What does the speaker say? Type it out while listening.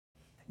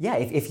Yeah,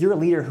 if you're a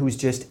leader who's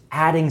just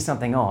adding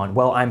something on,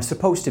 well, I'm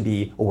supposed to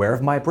be aware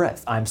of my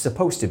breath. I'm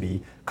supposed to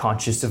be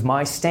conscious of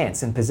my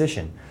stance and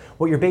position.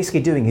 What you're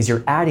basically doing is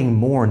you're adding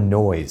more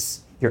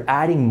noise. You're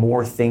adding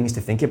more things to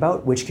think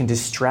about, which can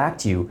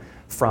distract you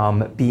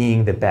from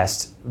being the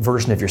best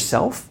version of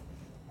yourself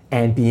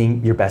and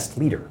being your best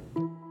leader.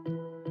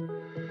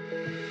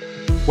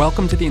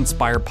 Welcome to the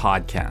Inspire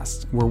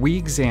Podcast, where we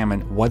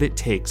examine what it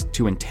takes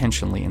to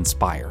intentionally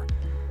inspire.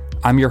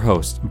 I'm your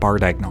host,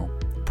 Bart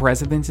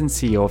President and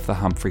CEO of the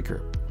Humphrey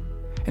Group.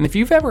 And if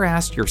you've ever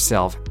asked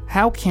yourself,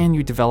 how can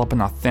you develop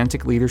an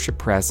authentic leadership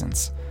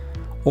presence?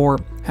 Or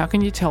how can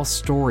you tell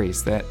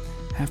stories that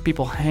have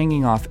people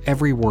hanging off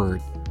every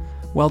word?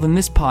 Well, then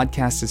this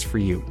podcast is for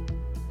you.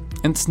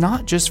 And it's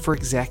not just for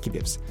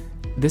executives.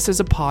 This is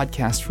a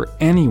podcast for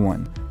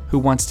anyone who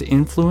wants to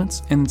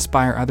influence and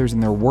inspire others in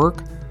their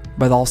work,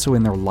 but also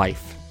in their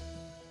life.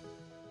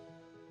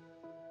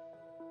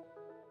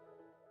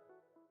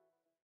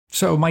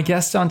 So my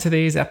guest on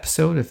today's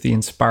episode of the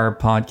Inspire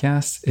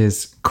Podcast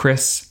is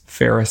Chris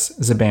Farris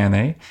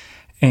Zabaneh.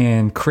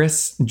 And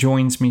Chris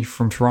joins me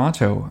from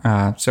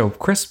Toronto. So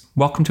Chris,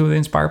 welcome to the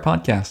Inspire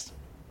Podcast.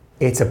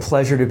 It's a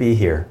pleasure to be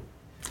here.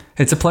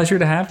 It's a pleasure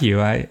to have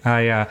you.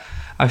 I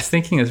was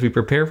thinking as we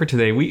prepare for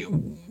today,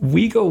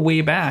 we go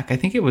way back. I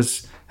think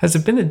has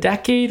it been a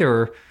decade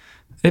or...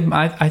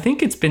 I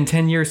think it's been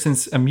 10 years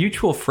since a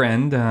mutual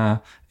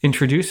friend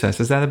introduced us.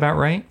 Is that about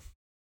right?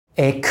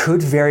 It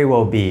could very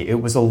well be.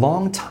 It was a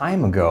long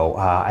time ago.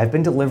 I've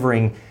been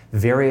delivering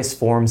various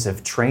forms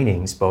of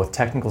trainings, both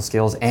technical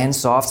skills and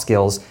soft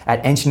skills,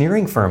 at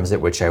engineering firms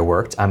at which I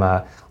worked. I'm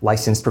a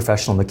licensed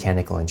professional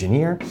mechanical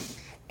engineer,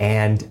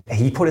 and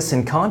he put us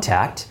in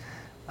contact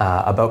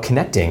about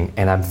connecting,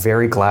 and I'm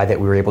very glad that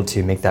we were able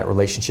to make that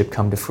relationship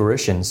come to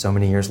fruition so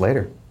many years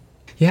later.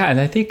 Yeah, and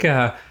I think...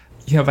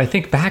 if I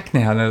think back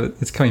now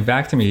it's coming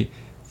back to me,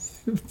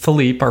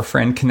 Philippe, our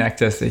friend,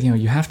 connected us that,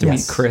 you have to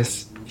meet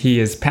Chris. He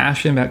is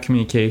passionate about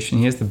communication.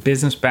 He has the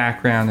business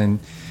background, and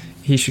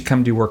he should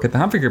come do work at the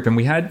Humphrey Group. And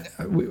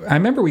I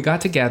remember we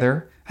got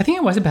together, I think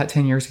it was about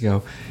 10 years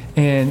ago,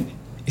 and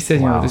he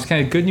said, Wow. There's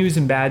kind of good news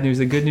and bad news.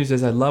 The good news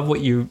is I love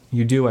what you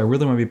do. I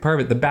really want to be part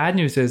of it. The bad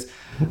news is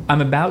I'm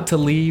about to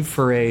leave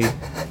for a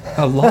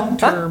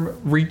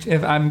long-term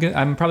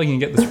I'm probably going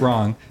to get this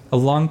wrong. A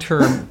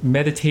long-term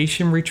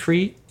meditation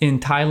retreat in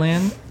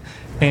Thailand.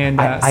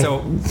 And it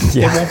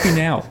won't be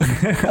now.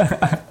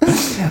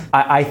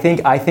 I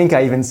think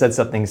I even said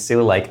something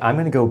silly like, I'm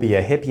going to go be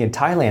a hippie in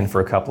Thailand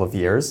for a couple of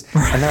years,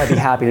 and then I'd be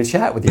happy to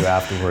chat with you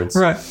afterwards.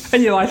 Right.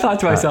 And, I thought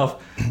to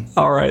myself,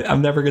 all right,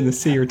 I'm never going to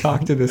see or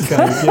talk to this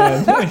guy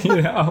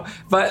again.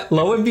 But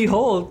lo and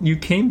behold, you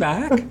came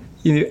back,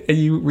 and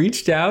you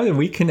reached out, and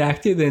we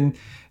connected, and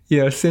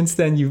since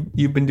then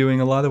you've been doing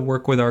a lot of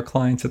work with our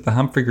clients at the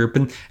Humphrey Group,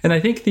 and I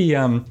think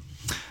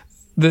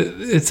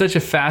it's such a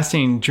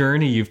fascinating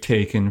journey you've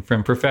taken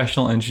from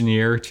professional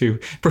engineer to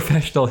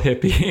professional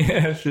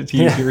hippie, to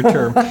use your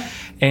term,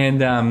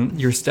 and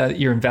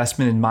your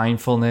investment in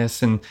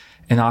mindfulness and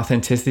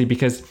authenticity,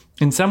 because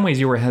in some ways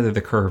you were ahead of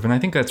the curve. And I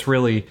think that's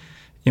really,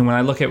 when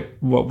I look at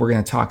what we're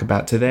going to talk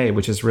about today,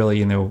 which is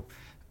really,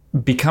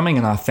 becoming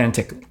an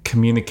authentic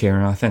communicator,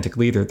 an authentic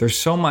leader, there's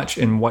so much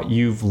in what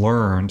you've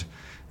learned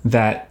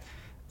that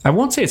I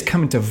won't say it's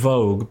come into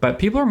vogue, but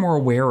people are more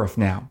aware of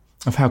now,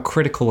 of how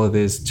critical it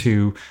is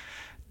to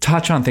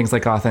touch on things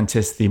like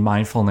authenticity,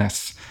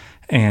 mindfulness,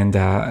 and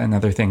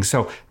other things.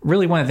 So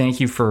really want to thank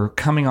you for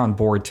coming on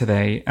board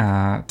today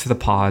to the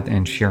pod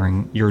and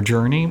sharing your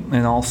journey,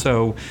 and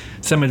also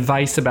some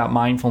advice about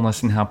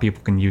mindfulness and how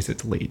people can use it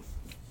to lead.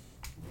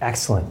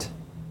 Excellent.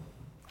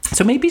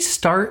 So maybe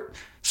start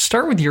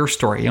with your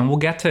story, and we'll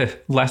get to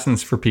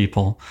lessons for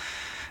people.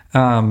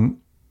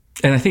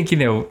 And I think,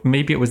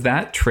 maybe it was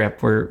that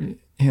trip where,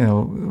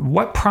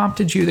 what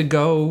prompted you to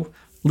go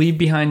leave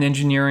behind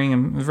engineering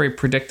and a very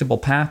predictable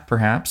path,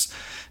 perhaps,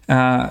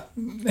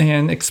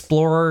 and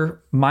explore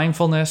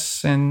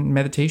mindfulness and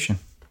meditation?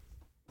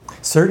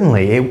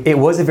 Certainly. It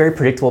was a very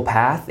predictable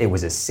path. It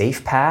was a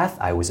safe path.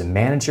 I was a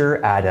manager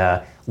at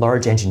a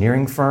large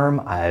engineering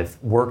firm. I've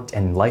worked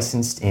and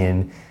licensed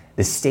in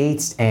the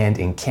States and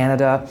in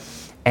Canada,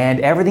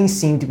 and everything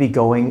seemed to be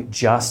going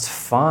just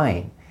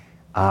fine.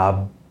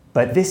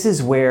 But this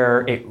is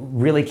where it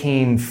really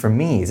came for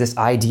me, is this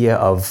idea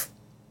of,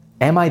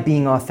 am I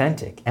being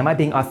authentic? Am I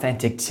being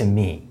authentic to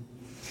me?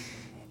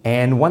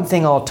 And one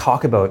thing I'll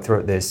talk about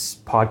throughout this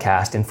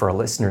podcast, and for our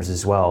listeners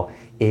as well,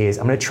 is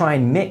I'm going to try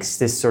and mix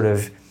this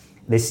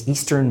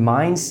Eastern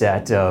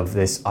mindset of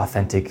this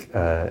authentic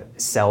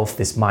self,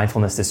 this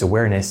mindfulness, this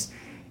awareness,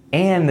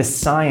 and the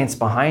science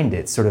behind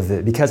it,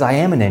 because I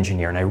am an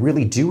engineer and I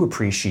really do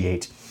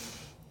appreciate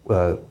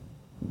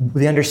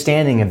the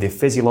understanding of the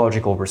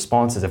physiological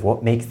responses of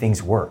what make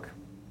things work.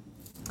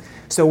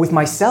 So with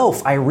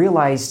myself, I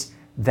realized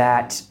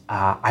that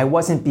I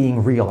wasn't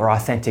being real or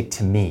authentic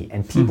to me,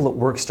 and people at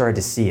work started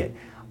to see it.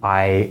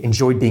 I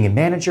enjoyed being a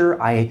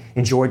manager. I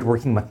enjoyed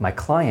working with my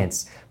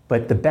clients,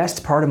 but the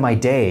best part of my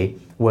day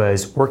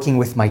was working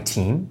with my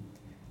team,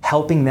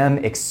 helping them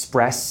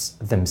express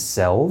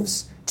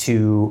themselves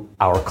to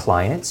our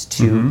clients,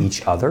 to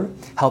each other,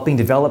 helping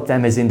develop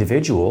them as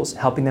individuals,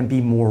 helping them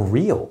be more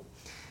real.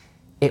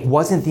 It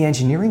wasn't the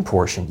engineering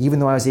portion, even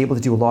though I was able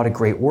to do a lot of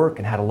great work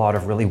and had a lot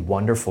of really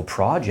wonderful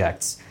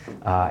projects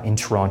in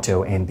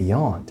Toronto and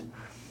beyond.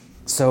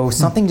 So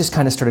something just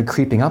kind of started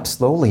creeping up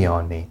slowly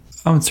on me.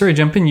 Oh, sorry,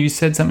 jump in. You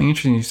said something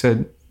interesting. You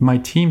said, my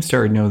team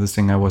started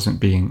noticing I wasn't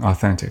being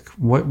authentic.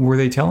 What were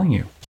they telling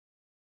you?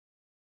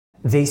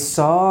 They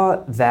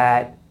saw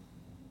that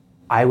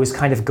I was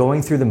kind of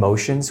going through the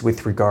motions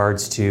with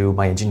regards to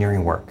my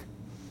engineering work.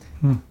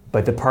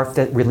 But the part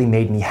that really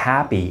made me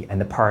happy and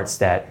the parts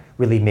that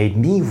really made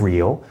me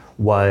real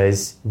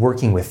was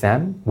working with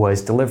them,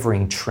 was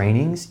delivering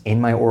trainings in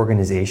my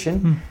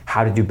organization,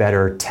 how to do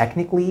better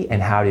technically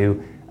and how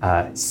to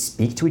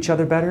speak to each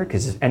other better.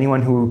 Because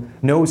anyone who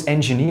knows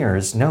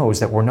engineers knows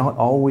that we're not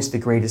always the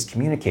greatest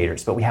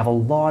communicators, but we have a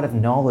lot of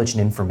knowledge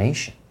and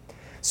information.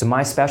 So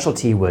my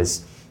specialty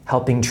was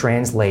helping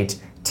translate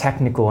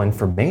technical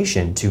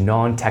information to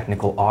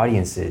non-technical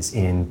audiences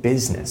in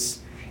business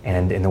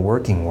and in the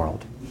working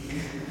world.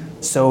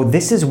 So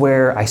this is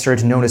where I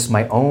started to notice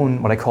my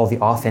own, what I call the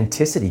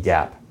authenticity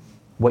gap.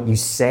 What you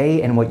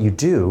say and what you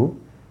do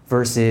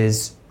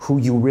versus who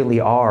you really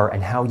are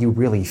and how you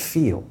really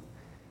feel.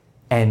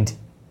 And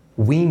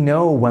we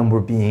know when we're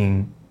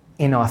being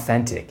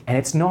inauthentic. And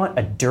it's not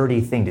a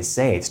dirty thing to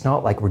say. It's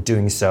not like we're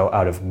doing so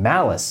out of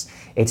malice.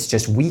 It's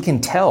just we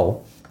can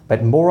tell,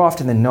 but more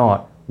often than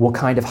not, we'll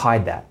kind of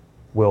hide that.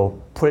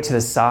 We'll put it to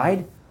the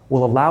side.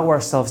 We'll allow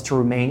ourselves to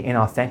remain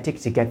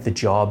inauthentic to get the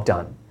job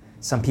done.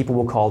 Some people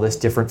will call this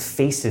different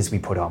faces we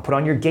put on. Put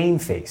on your game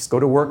face.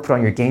 Go to work, put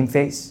on your game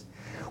face.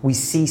 We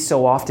see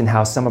so often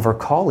how some of our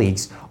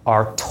colleagues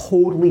are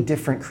totally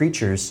different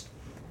creatures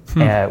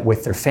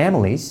with their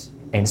families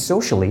and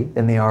socially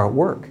than they are at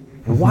work.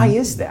 And why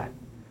is that?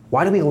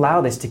 Why do we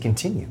allow this to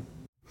continue?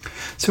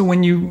 So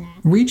when you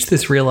reach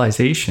this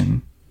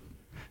realization,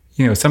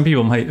 some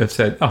people might have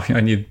said, I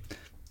need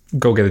to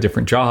go get a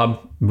different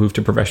job, move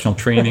to professional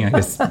training. I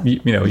guess, you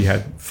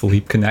had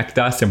Philippe connect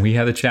us and we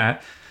had a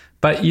chat.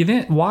 But you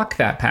didn't walk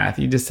that path.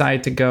 You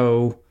decided to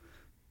go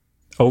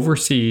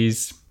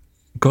overseas,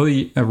 go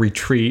to a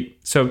retreat.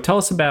 So tell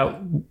us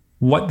about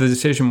what the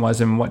decision was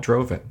and what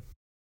drove it.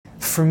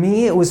 For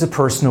me, it was a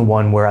personal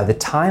one where at the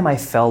time I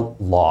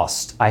felt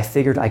lost. I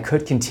figured I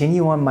could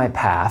continue on my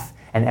path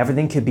and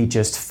everything could be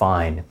just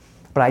fine.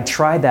 But I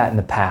tried that in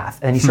the path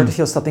and you start to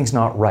feel something's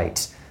not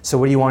right. So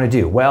what do you want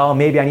to do? Well,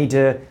 maybe I need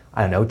to,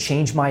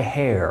 change my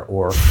hair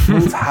or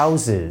move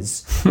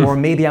houses, or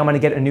maybe I'm going to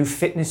get a new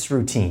fitness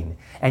routine.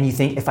 And you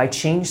think if I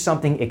change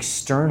something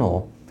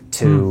external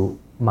to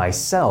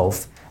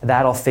myself,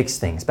 that'll fix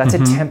things. But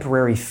that's a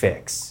temporary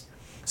fix.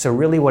 So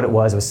really what it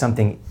was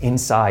something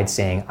inside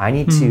saying, I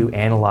need to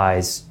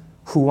analyze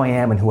who I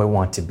am and who I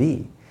want to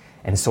be.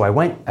 And so I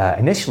went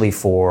initially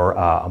for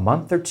a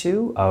month or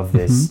two of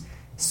this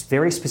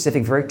very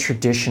specific, very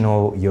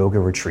traditional yoga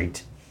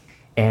retreat.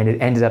 And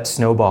it ended up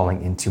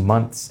snowballing into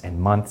months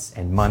and months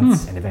and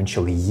months and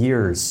eventually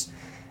years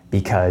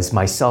because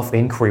my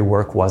self-inquiry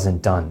work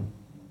wasn't done.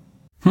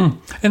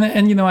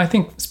 And I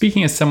think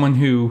speaking as someone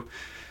who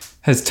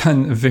has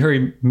done a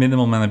very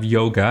minimal amount of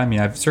yoga,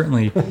 I've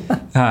certainly,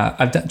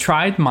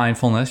 tried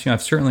mindfulness.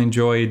 I've certainly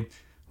enjoyed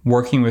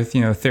working with,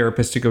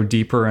 therapists to go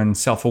deeper in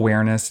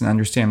self-awareness and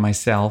understand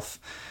myself.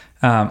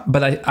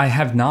 But I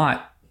have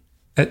not,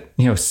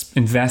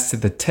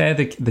 invested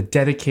the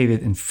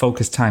dedicated and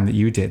focused time that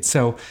you did.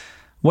 So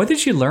what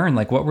did you learn?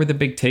 What were the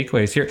big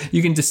takeaways here?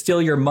 You can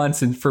distill your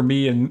months, and for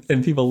me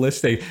and people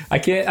listening, I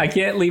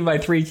can't leave my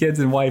 3 kids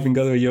and wife and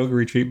go to a yoga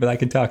retreat, but I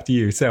can talk to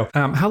you. So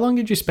how long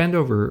did you spend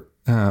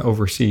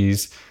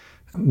overseas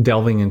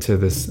delving into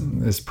this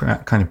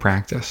kind of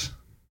practice?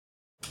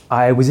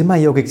 I was in my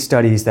yogic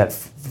studies, that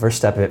first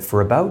step of it,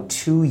 for about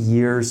 2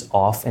 years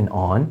off and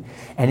on.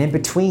 And in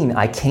between,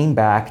 I came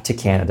back to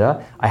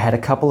Canada. I had a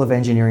couple of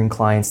engineering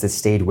clients that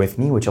stayed with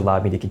me, which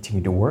allowed me to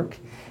continue to work.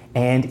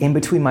 And in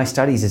between my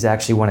studies is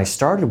actually when I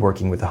started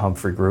working with the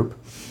Humphrey Group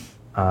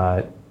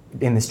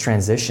in this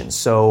transition.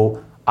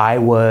 So I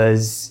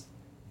was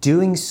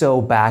doing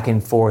so back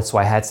and forth. So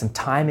I had some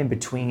time in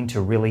between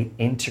to really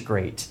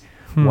integrate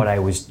what I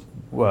was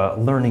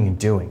learning and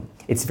doing.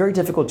 It's very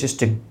difficult just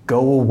to go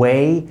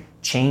away,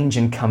 change,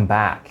 and come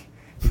back.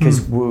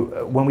 Because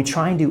when we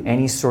try and do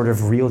any sort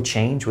of real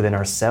change within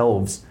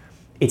ourselves,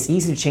 it's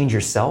easy to change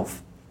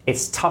yourself.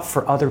 It's tough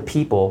for other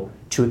people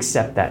to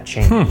accept that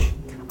change.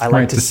 I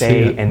like to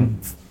say, and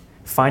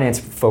finance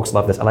folks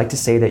love this, I like to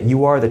say that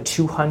you are the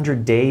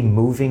 200-day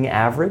moving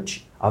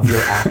average of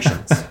your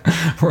actions.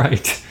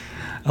 Right.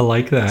 I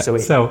like that.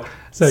 So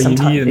you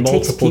needed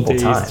multiple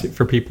days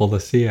for people to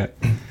see it.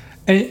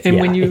 And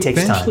when you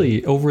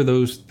eventually, over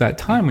that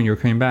time when you were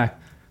coming back,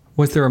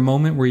 was there a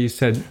moment where you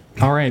said,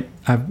 all right,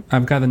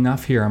 I've got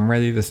enough here. I'm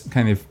ready to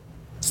kind of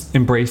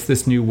embrace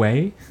this new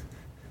way?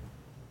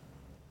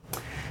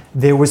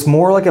 There was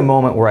more like a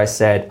moment where I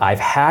said, I've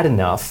had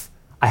enough.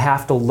 I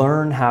have to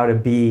learn how to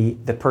be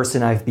the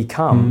person I've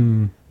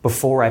become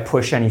before I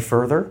push any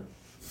further,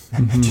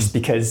 just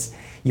because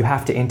you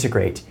have to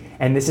integrate.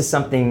 And this is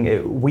something,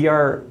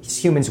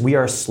 humans, we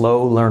are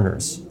slow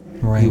learners.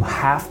 Right. You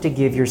have to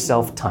give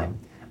yourself time.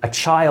 A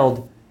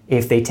child,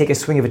 if they take a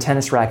swing of a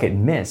tennis racket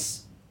and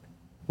miss,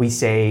 we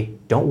say,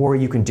 don't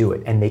worry, you can do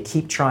it. And they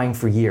keep trying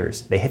for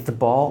years. They hit the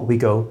ball, we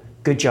go,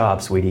 good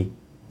job, sweetie,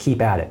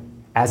 keep at it.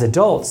 As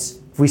adults,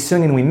 if we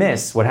swing and we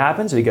miss, what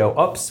happens? We go,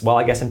 oops, well,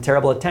 I guess I'm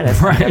terrible at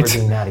tennis. Right. I'm never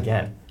doing that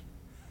again.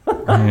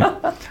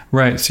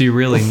 Right. So you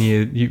really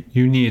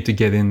needed to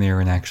get in there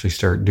and actually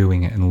start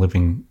doing it and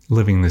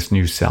living this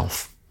new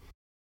self.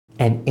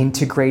 And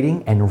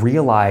integrating and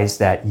realize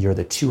that you're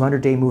the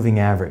 200-day moving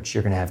average.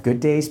 You're going to have good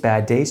days,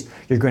 bad days.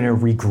 You're going to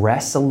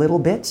regress a little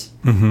bit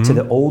to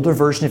the older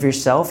version of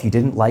yourself you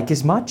didn't like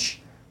as much.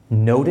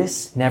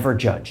 Notice, never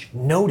judge.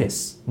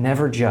 Notice,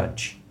 never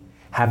judge.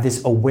 Have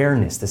this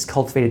awareness, this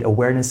cultivated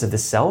awareness of the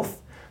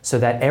self, so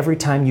that every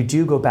time you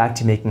do go back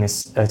to making a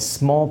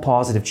small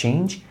positive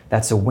change,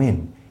 that's a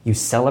win. You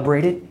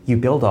celebrate it, you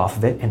build off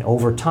of it, and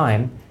over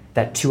time,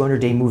 that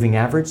 200-day moving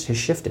average has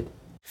shifted.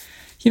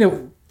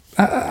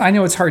 I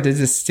know it's hard to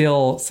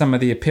distill some of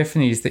the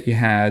epiphanies that you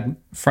had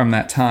from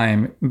that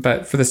time,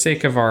 but for the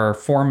sake of our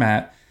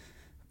format,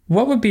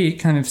 what would be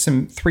kind of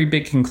some 3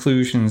 big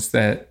conclusions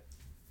that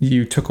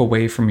you took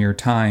away from your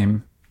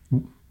time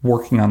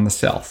working on the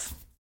self?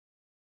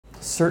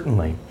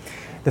 Certainly.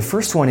 The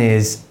first one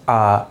is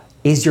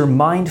your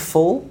mind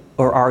full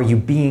or are you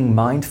being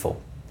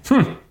mindful?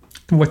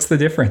 What's the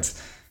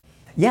difference?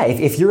 Yeah,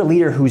 if you're a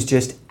leader who's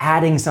just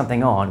adding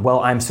something on, well,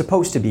 I'm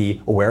supposed to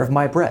be aware of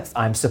my breath.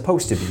 I'm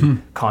supposed to be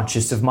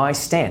conscious of my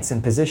stance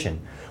and position.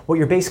 What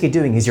you're basically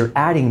doing is you're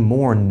adding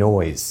more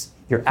noise.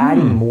 You're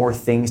adding more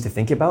things to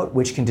think about,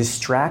 which can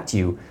distract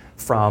you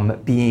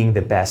from being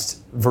the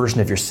best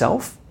version of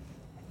yourself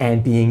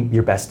and being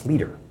your best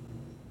leader.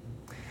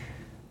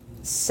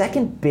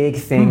 Second big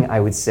thing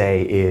I would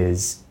say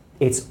is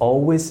it's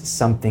always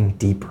something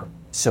deeper.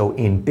 So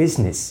in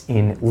business,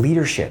 in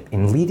leadership,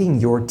 in leading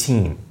your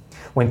team,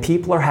 when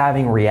people are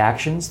having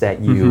reactions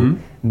that you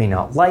may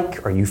not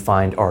like or you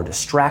find are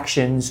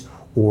distractions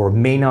or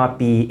may not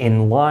be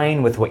in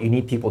line with what you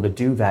need people to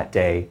do that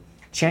day,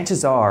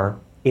 chances are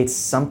it's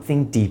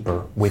something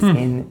deeper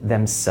within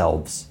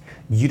themselves.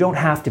 You don't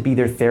have to be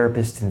their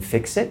therapist and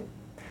fix it,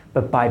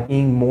 but by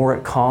being more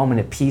at calm and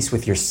at peace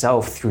with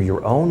yourself through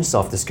your own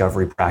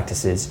self-discovery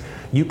practices,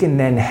 you can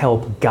then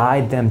help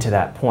guide them to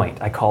that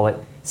point. I call it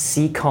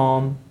see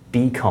calm,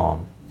 be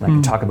calm. And I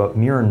can talk about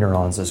mirror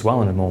neurons as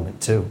well in a moment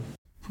too.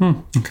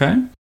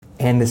 Okay.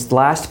 And this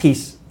last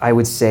piece I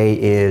would say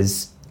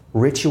is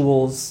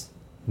rituals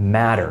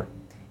matter.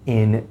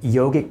 In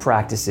yogic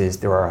practices,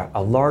 there are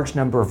a large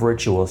number of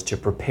rituals to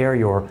prepare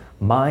your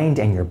mind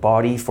and your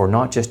body for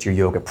not just your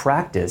yoga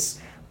practice,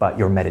 but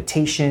your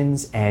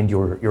meditations and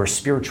your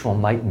spiritual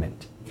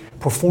enlightenment.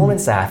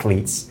 Performance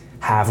athletes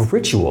have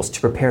rituals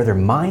to prepare their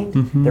mind,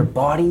 their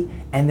body,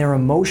 and their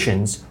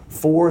emotions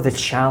for the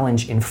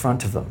challenge in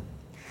front of them.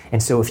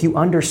 And so if you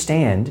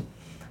understand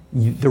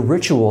the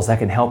rituals that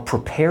can help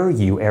prepare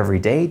you every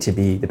day to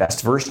be the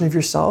best version of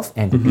yourself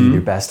and to be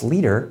your best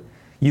leader,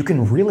 you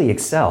can really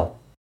excel.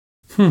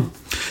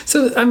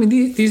 So, I mean,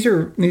 these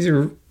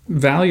are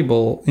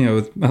valuable,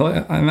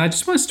 and I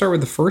just want to start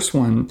with the first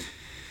one.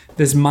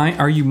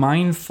 Are you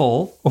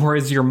mindful or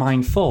is your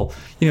mind full?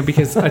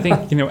 Because I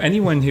think,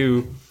 anyone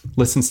who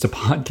listens to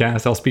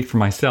podcasts, I'll speak for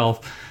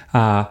myself,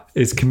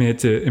 is committed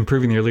to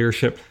improving their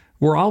leadership.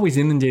 We're always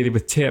inundated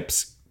with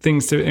tips,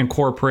 things to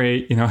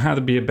incorporate, how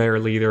to be a better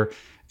leader.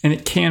 And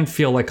it can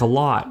feel like a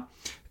lot.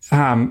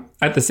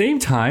 At the same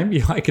time,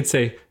 I could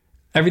say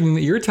everything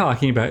that you're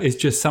talking about is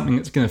just something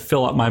that's going to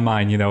fill up my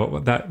mind.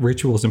 That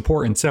ritual is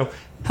important. So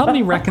help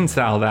me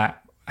reconcile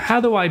that. How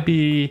do I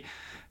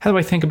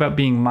think about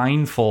being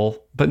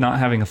mindful, but not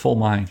having a full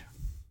mind?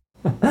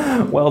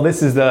 Well,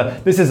 this is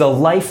a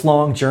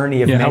lifelong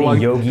journey of many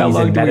yogis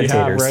and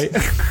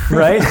meditators,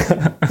 right?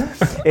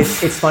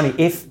 It's funny.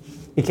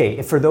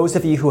 For those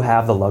of you who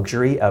have the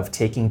luxury of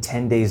taking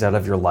 10 days out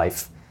of your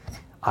life,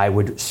 I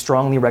would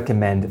strongly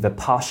recommend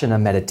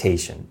Vipassana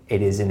Meditation.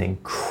 It is an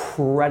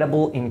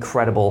incredible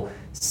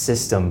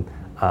system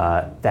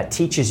that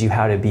teaches you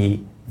how to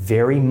be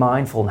very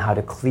mindful and how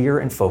to clear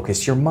and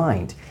focus your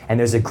mind. And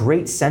there's a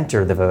great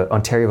center, the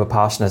Ontario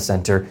Vipassana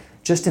Center,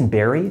 just in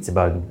Barrie. It's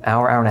about an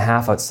hour and a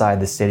half outside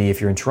the city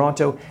if you're in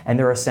Toronto, and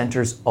there are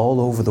centers all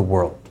over the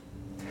world.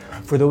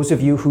 For those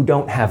of you who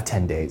don't have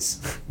 10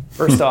 days,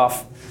 first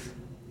off,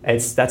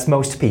 that's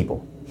most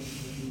people.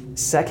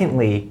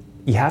 Secondly,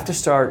 you have to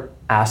start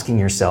asking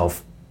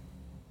yourself,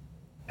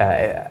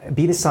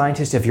 be the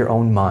scientist of your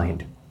own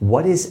mind.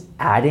 What is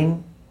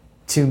adding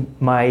to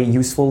my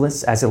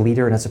usefulness as a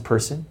leader and as a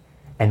person?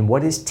 And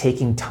what is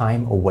taking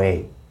time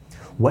away?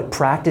 What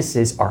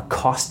practices are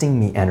costing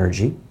me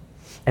energy?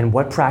 And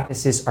what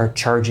practices are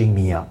charging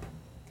me up?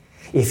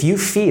 If you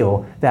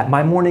feel that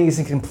my morning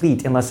isn't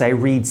complete unless I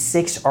read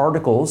 6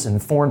 articles in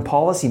Foreign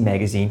Policy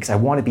magazine because I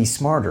want to be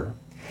smarter,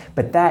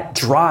 but that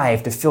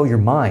drive to fill your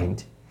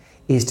mind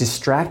is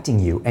distracting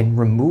you and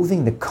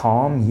removing the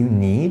calm you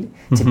need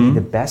to be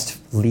the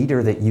best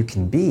leader that you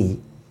can be,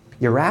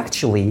 you're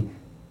actually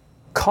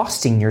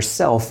costing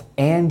yourself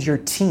and your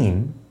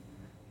team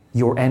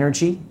your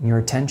energy and your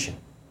attention.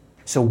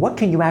 So what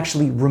can you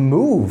actually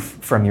remove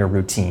from your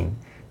routine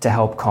to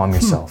help calm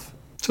yourself?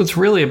 So it's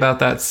really about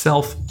that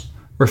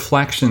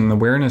self-reflection,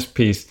 awareness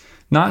piece,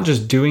 not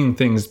just doing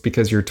things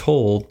because you're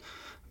told,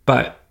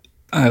 but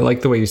I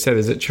like the way you said,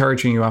 is it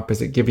charging you up?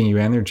 Is it giving you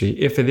energy?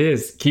 If it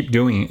is, keep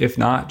doing it. If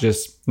not,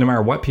 just no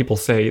matter what people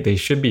say they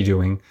should be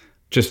doing,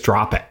 just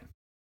drop it.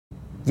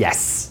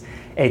 Yes.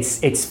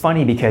 It's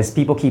funny because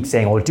people keep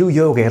saying, well, do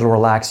yoga, it'll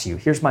relax you.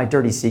 Here's my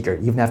dirty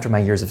secret, even after my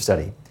years of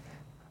study.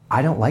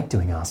 I don't like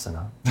doing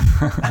asana.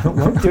 I don't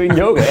like doing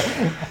yoga.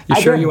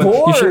 You sure you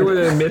want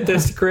to admit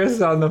this,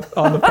 Chris, on the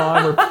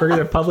pod? We're going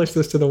to publish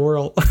this to the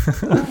world.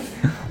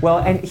 Well,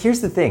 and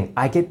here's the thing.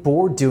 I get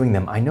bored doing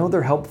them. I know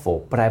they're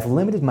helpful, but I've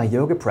limited my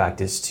yoga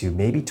practice to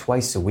maybe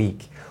twice a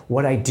week.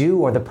 What I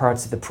do are the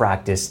parts of the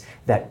practice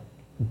that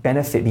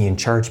benefit me and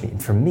charge me.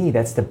 And for me,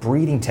 that's the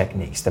breathing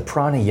techniques, the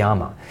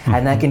pranayama. Mm-hmm.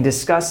 And I can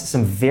discuss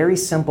some very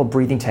simple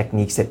breathing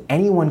techniques that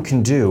anyone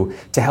can do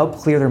to help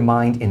clear their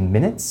mind in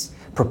minutes,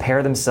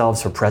 prepare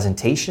themselves for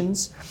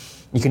presentations.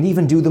 You can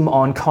even do them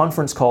on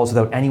conference calls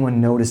without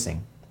anyone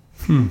noticing.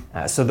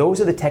 So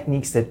those are the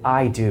techniques that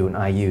I do and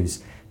I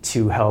use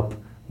to help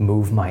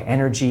move my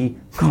energy,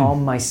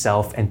 calm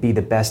myself, and be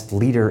the best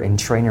leader and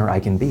trainer I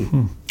can be.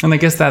 And I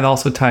guess that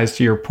also ties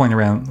to your point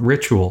around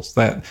rituals,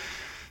 that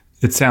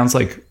it sounds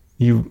like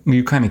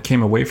you kind of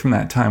came away from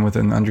that time with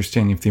an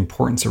understanding of the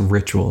importance of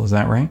ritual. Is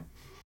that right?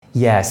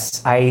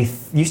 Yes. I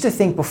used to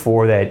think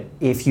before that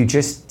if you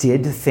just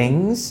did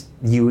things,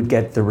 you would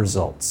get the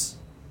results.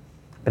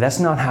 But that's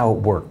not how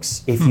it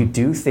works. If you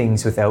do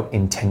things without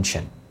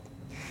intention,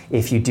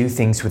 if you do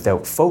things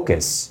without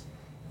focus,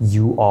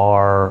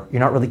 you're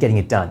not really getting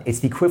it done. It's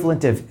the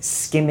equivalent of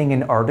skimming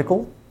an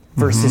article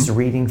versus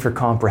reading for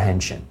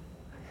comprehension.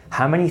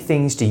 How many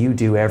things do you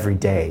do every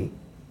day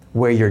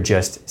where you're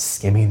just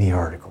skimming the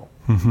article?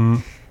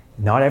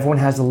 Not everyone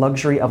has the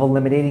luxury of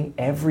eliminating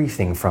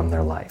everything from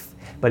their life.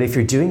 But if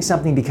you're doing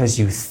something because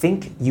you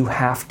think you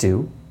have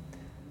to,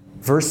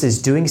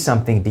 versus doing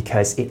something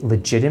because it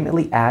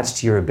legitimately adds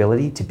to your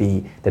ability to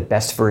be the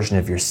best version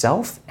of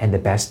yourself and the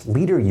best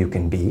leader you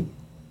can be,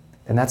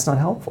 then that's not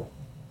helpful.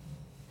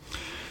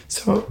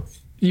 So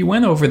you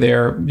went over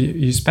there,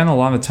 you spent a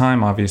lot of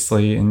time,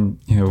 obviously, and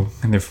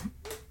kind of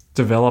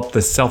developed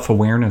this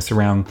self-awareness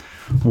around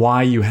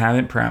why you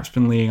hadn't perhaps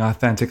been leading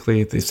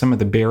authentically, some of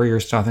the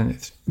barriers to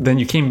authenticity. Then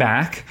you came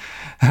back,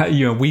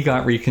 we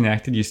got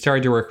reconnected. You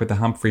started to work with the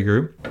Humphrey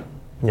Group.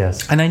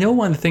 Yes. And I know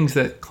one of the things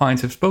that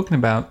clients have spoken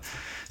about,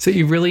 so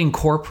you really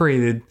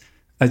incorporated,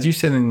 as you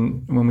said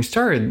when we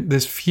started,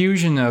 this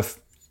fusion of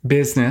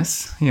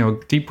business,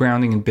 deep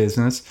grounding in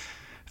business,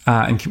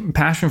 and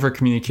passion for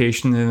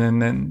communication,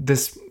 and then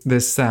this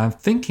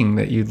thinking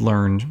that you'd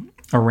learned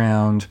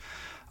around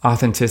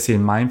authenticity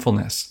and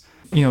mindfulness.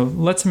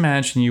 Let's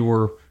imagine you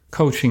were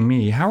coaching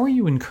me. How are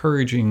you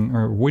encouraging,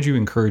 or would you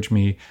encourage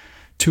me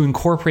to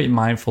incorporate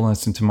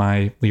mindfulness into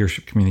my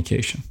leadership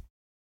communication?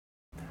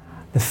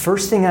 The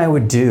first thing I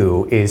would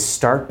do is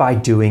start by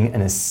doing an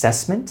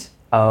assessment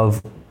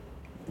of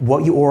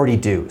what you already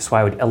do. So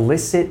I would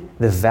elicit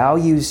the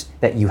values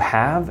that you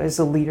have as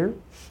a leader,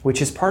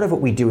 which is part of what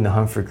we do in the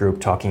Humphrey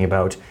Group, talking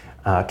about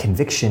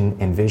conviction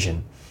and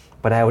vision.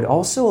 But I would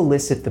also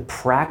elicit the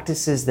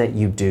practices that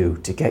you do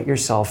to get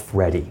yourself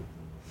ready.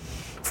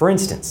 For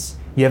instance,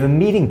 you have a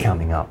meeting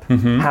coming up.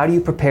 How do you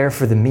prepare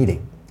for the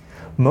meeting?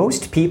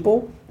 Most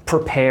people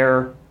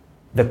prepare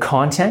the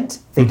content.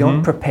 They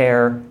don't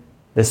prepare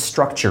the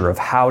structure of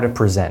how to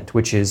present,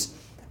 which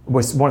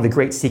was one of the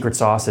great secret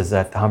sauces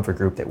at the Humphrey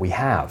Group that we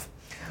have.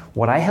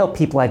 What I help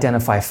people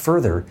identify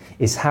further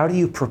is how do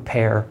you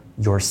prepare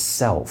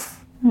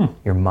yourself,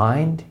 your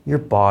mind, your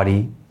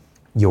body,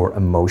 your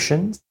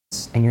emotions,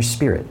 and your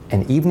spirit.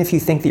 And even if you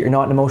think that you're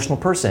not an emotional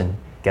person,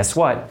 guess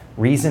what?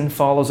 Reason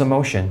follows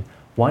emotion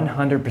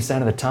 100%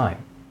 of the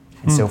time.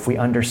 And so if we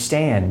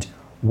understand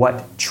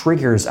what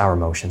triggers our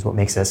emotions, what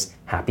makes us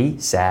happy,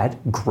 sad,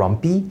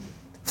 grumpy,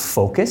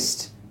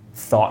 focused,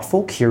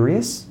 thoughtful,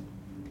 curious,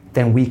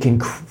 then we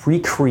can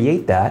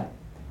recreate that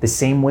the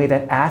same way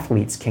that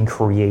athletes can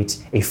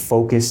create a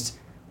focused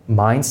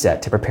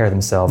mindset to prepare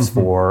themselves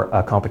for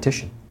a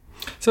competition.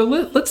 So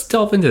let's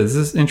delve into this.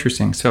 This is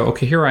interesting. So,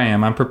 okay, here I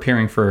am. I'm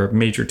preparing for a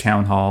major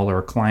town hall or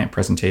a client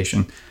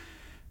presentation.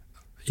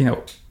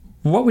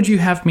 What would you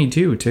have me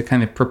do to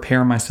kind of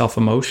prepare myself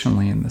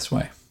emotionally in this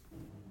way?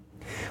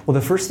 Well,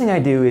 the first thing I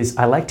do is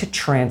I like to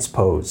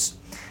transpose.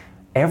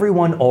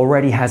 Everyone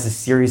already has a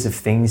series of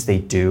things they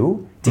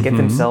do to get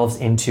themselves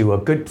into a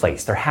good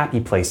place, their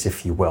happy place,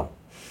 if you will.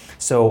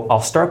 So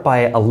I'll start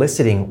by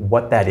eliciting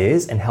what that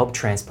is and help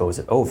transpose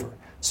it over.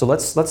 So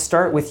let's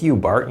start with you,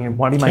 Bart. You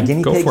want to be my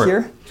guinea pig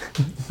here?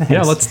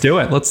 Yeah, let's do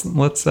it.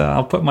 Let's.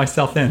 I'll put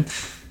myself in.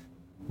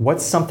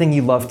 What's something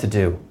you love to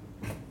do?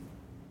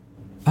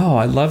 Oh,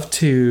 I love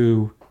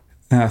to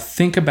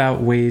think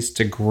about ways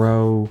to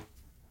grow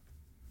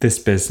this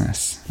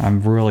business.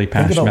 I'm really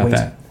passionate about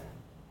that.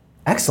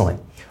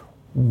 Excellent.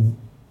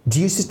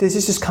 Does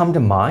this just come to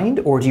mind,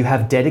 or do you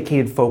have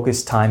dedicated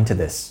focused time to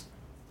this?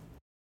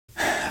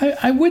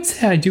 I would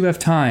say I do have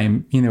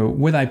time.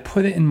 Would I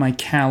put it in my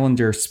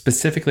calendar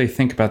specifically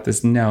think about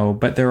this? No,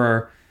 but there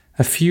are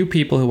a few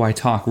people who I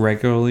talk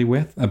regularly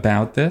with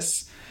about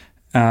this.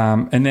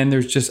 And then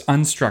there's just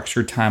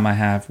unstructured time I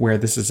have where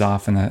this is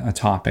often a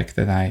topic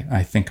that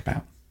I think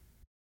about.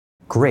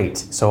 Great.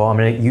 So I'm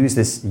going to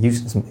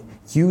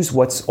use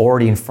what's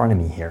already in front of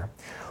me here.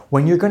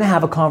 When you're going to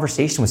have a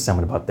conversation with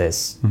someone about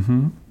this,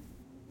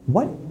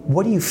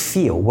 what do you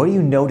feel? What do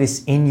you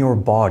notice in your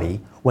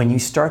body when you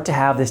start to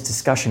have this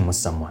discussion with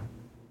someone?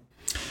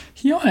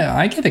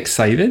 I get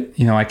excited.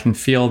 I can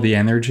feel the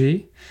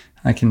energy.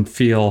 I can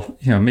feel,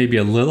 maybe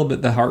a little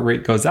bit the heart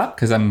rate goes up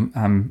because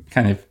I'm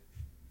kind of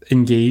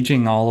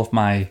engaging all of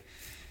my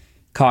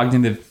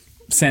cognitive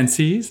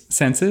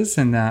senses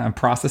and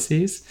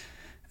processes.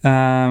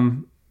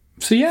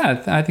 So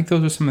yeah, I think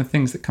those are some of the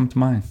things that come to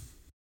mind.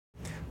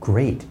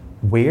 Great.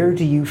 Where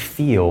do you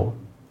feel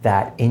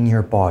that in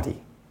your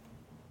body?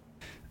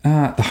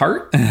 The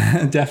heart,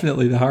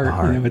 definitely the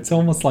heart. It's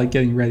almost like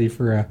getting ready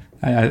for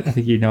I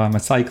think I'm a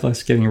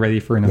cyclist getting ready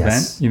for an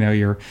event.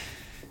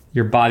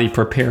 Your body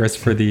prepares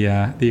for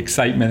the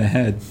excitement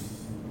ahead.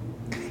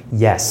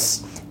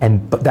 Yes,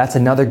 but that's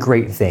another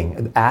great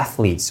thing.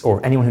 Athletes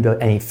or anyone who does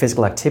any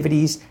physical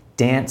activities,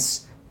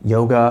 dance,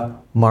 yoga,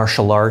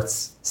 martial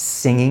arts,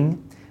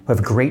 singing, who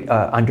have great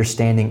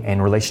understanding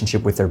and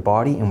relationship with their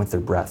body and with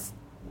their breath.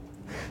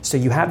 So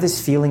you have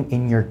this feeling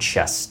in your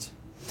chest.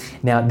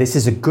 Now, this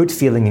is a good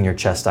feeling in your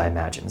chest, I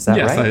imagine. Is that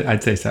right? Yes,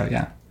 I'd say so,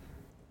 yeah.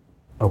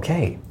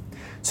 Okay.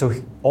 So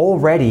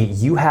already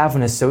you have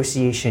an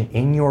association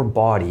in your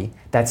body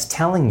that's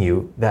telling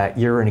you that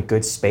you're in a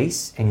good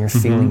space and you're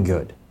feeling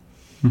good.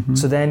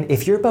 So then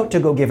if you're about to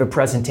go give a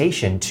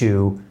presentation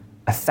to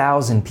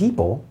 1,000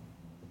 people,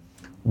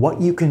 what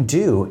you can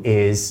do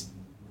is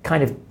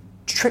kind of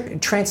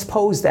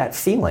transpose that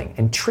feeling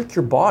and trick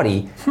your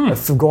body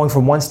from going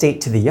from one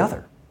state to the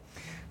other.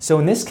 So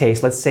in this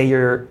case, let's say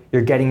you're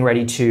getting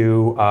ready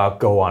to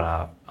go on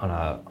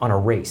a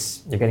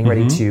race. You're getting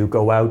ready to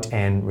go out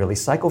and really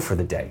cycle for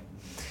the day.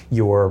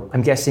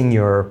 I'm guessing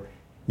you're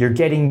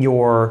getting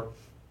your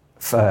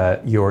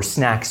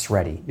snacks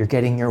ready. You're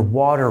getting your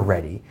water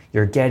ready.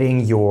 You're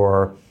getting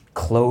your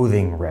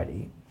clothing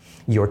ready.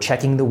 You're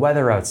checking the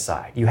weather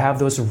outside. You have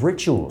those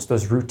rituals,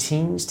 those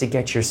routines to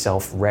get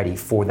yourself ready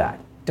for that,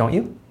 don't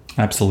you?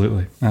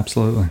 Absolutely.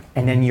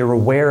 And then you're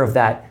aware of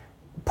that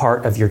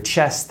part of your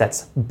chest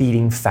that's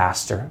beating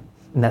faster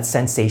and that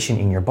sensation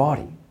in your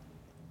body.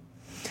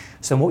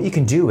 So what you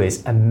can do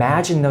is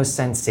imagine those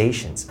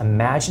sensations.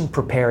 Imagine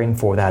preparing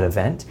for that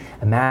event.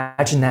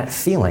 Imagine that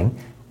feeling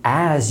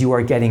as you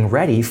are getting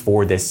ready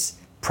for this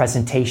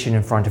presentation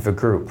in front of a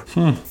group,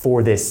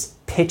 for this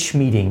pitch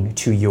meeting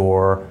to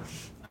your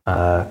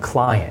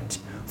client,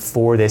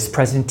 for this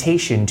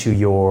presentation to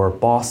your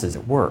bosses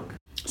at work.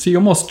 So you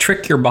almost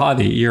trick your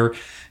body. You're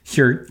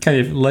kind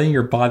of letting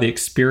your body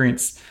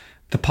experience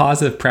the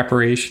positive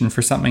preparation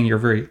for something you're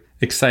very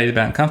excited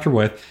about and comfortable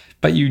with,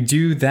 but you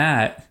do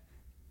that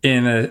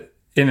in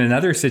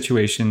another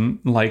situation,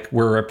 like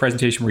where a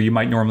presentation where you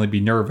might normally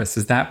be nervous.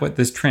 Is that what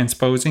this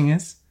transposing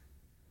is?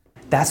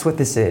 That's what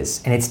this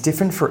is. And it's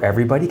different for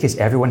everybody because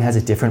everyone has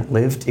a different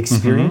lived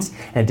experience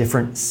and a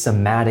different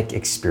somatic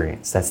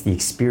experience. That's the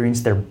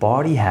experience their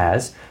body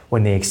has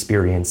when they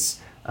experience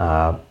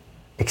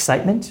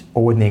excitement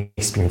or when they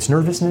experience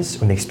nervousness,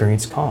 when they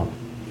experience calm.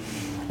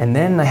 And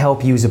then I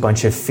help use a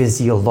bunch of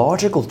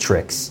physiological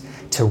tricks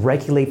to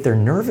regulate their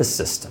nervous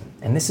system.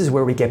 And this is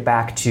where we get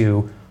back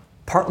to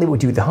partly what we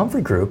do with the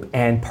Humphrey Group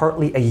and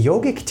partly a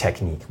yogic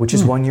technique, which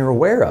is one you're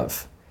aware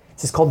of.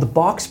 This is called the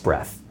box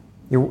breath.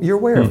 You're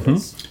aware of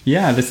this?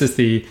 Yeah, this is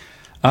the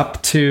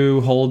up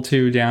to, hold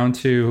to, down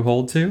to,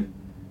 hold to.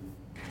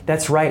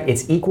 That's right.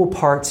 It's equal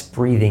parts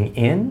breathing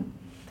in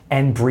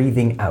and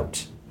breathing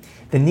out.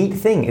 The neat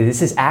thing is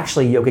this is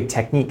actually a yogic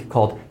technique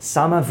called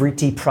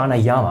Samavriti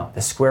Pranayama,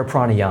 the square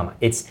pranayama.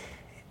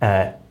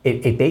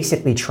 It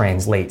basically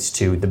translates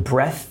to the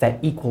breath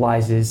that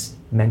equalizes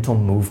mental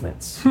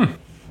movements.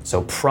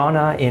 So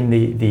prana in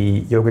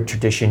the yogic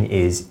tradition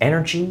is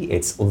energy,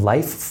 it's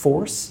life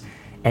force,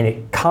 and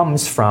it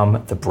comes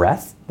from the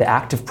breath. The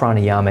active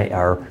pranayama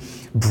are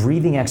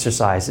breathing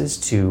exercises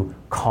to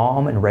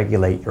calm and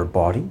regulate your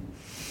body.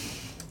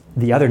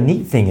 The other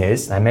neat thing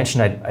is, I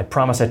mentioned I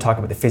promised I'd talk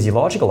about the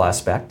physiological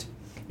aspect,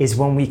 is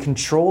when we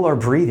control our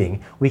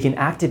breathing, we can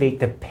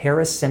activate the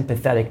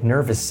parasympathetic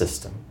nervous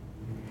system.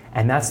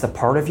 And that's the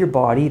part of your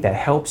body that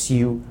helps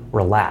you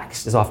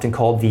relax. It's often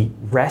called the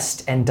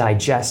rest and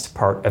digest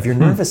part of your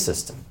nervous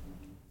system.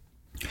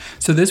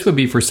 So this would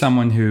be for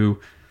someone who,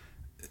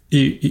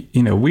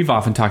 we've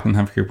often talked in the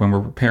Humphrey Group when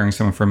we're preparing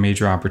someone for a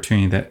major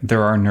opportunity that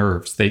there are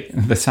nerves.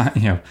 The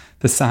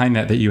sign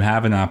that you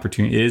have an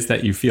opportunity is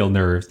that you feel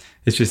nerves.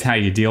 It's just how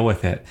you deal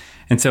with it.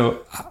 And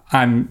so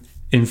I'm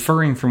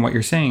inferring from what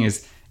you're saying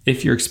is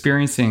if you're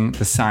experiencing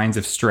the signs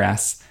of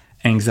stress,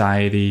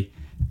 anxiety,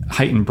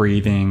 heightened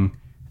breathing,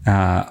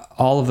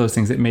 all of those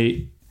things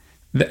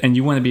and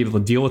you want to be able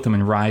to deal with them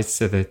and rise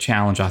to the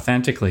challenge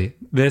authentically,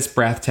 this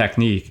breath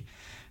technique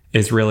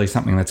is really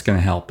something that's going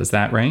to help. Is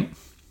that right?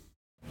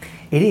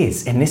 It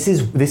is, and this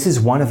is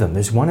one of them.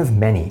 There's one of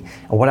many.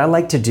 And what I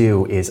like to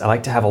do is I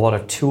like to have a lot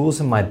of tools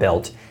in my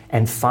belt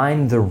and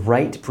find the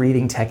right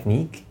breathing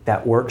technique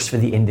that works for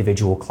the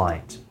individual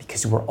client,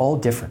 because we're all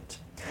different.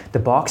 The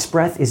box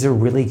breath is a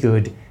really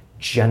good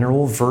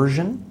general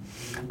version.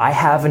 I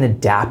have an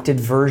adapted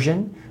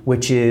version,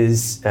 which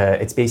is,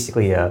 it's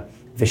basically a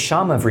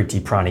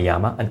Vishamavritti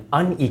pranayama, an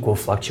unequal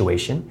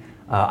fluctuation.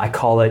 I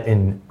call it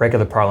in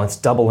regular parlance,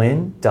 double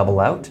in, double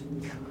out.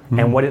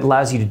 And what it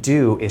allows you to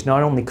do is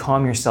not only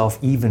calm yourself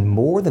even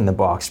more than the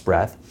box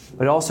breath,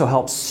 but it also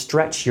helps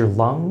stretch your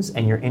lungs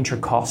and your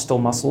intercostal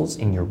muscles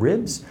in your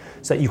ribs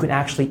so that you can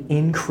actually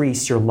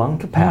increase your lung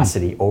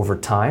capacity over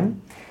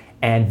time.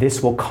 And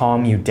this will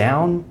calm you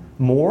down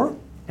more,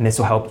 and this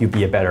will help you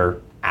be a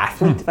better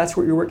athlete if that's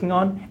what you're working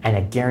on, and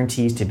it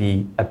guarantees to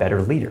be a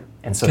better leader.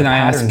 And so Can I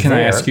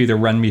ask you to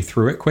run me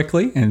through it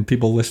quickly, and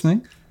people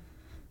listening?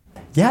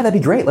 Yeah, that'd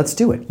be great. Let's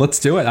do it. Let's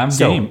do it. I'm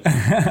game.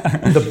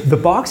 the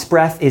box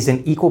breath is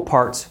in equal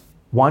parts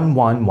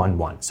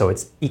 1-1-1-1. So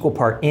it's equal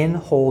part in,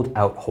 hold,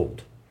 out,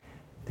 hold.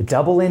 The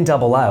double in,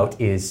 double out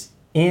is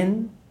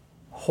in,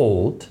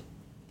 hold,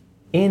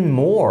 in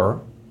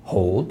more,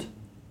 hold,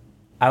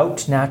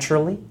 out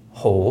naturally,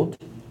 hold,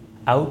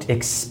 out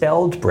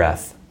expelled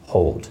breath,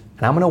 hold.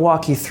 And I'm going to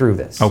walk you through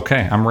this.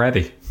 Okay, I'm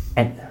ready.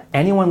 And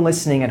anyone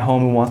listening at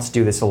home who wants to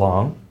do this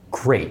along,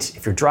 great.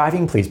 If you're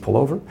driving, please pull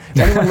over.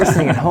 Anyone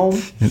listening at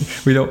home,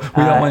 we don't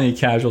want any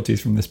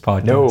casualties from this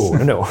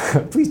podcast. No.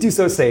 Please do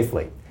so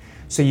safely.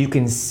 So you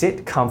can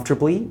sit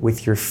comfortably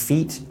with your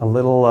feet a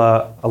little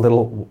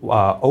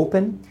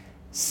open,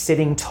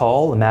 sitting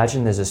tall.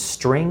 Imagine there's a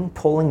string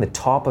pulling the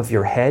top of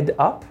your head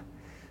up.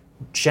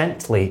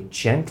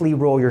 Gently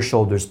roll your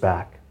shoulders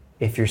back.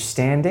 If you're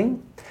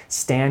standing,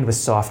 stand with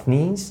soft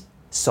knees,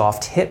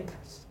 soft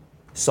hips,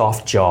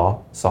 soft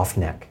jaw, soft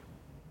neck.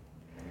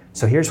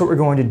 So here's what we're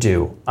going to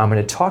do. I'm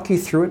going to talk you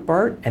through it,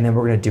 Bart, and then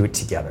we're going to do it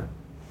together.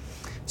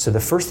 So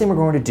the first thing we're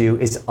going to do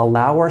is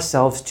allow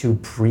ourselves to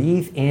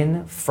breathe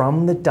in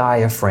from the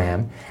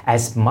diaphragm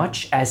as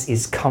much as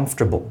is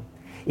comfortable.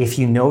 If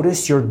you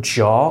notice your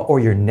jaw or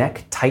your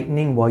neck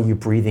tightening while you're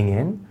breathing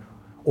in,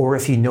 or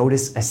if you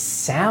notice a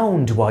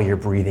sound while you're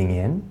breathing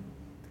in,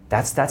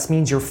 that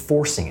means you're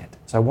forcing it.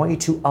 So I want you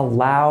to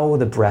allow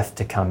the breath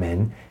to come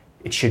in.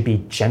 It should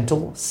be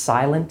gentle,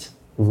 silent,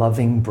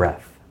 loving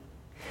breath.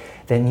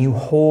 Then you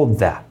hold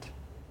that.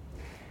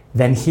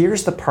 Then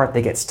here's the part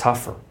that gets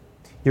tougher.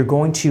 You're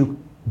going to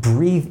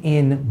breathe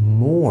in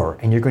more,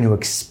 and you're going to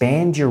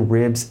expand your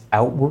ribs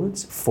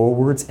outwards,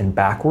 forwards, and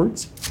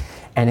backwards,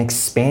 and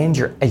expand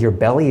your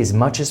belly as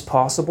much as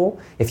possible.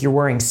 If you're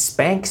wearing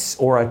Spanx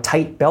or a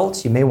tight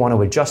belt, you may want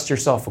to adjust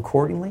yourself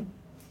accordingly.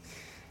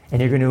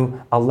 And you're going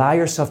to allow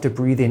yourself to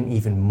breathe in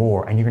even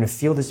more, and you're going to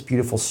feel this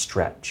beautiful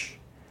stretch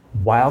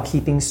while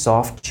keeping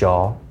soft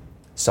jaw,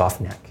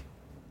 soft neck.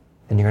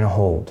 Then you're going to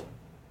hold.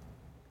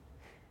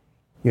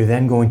 You're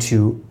then going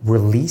to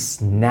release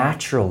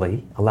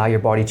naturally, allow your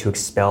body to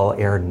expel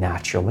air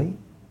naturally.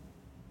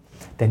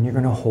 Then you're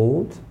going to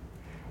hold.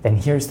 Then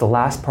here's the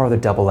last part of the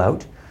double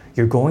out.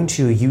 You're going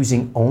to,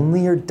 using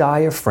only your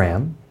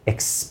diaphragm,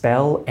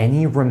 expel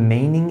any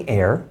remaining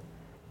air,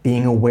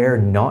 being aware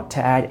not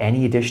to add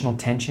any additional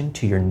tension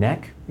to your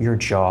neck, your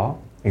jaw,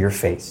 or your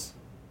face.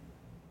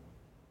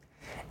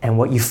 And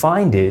what you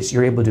find is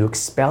you're able to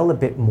expel a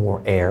bit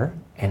more air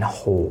and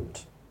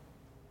hold.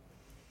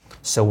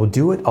 So we'll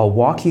do it. I'll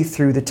walk you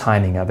through the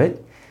timing of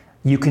it.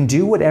 You can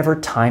do whatever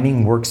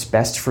timing works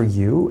best for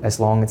you as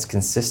long as it's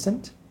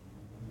consistent.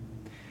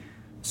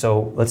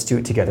 So let's do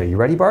it together. You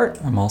ready, Bart?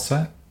 I'm all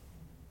set.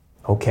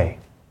 Okay.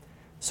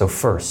 So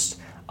first,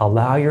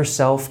 allow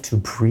yourself to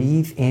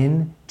breathe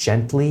in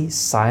gently,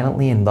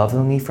 silently, and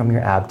lovingly from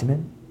your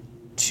abdomen.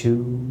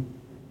 2,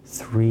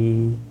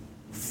 3,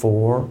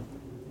 4.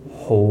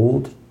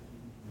 Hold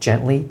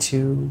gently.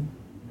 2,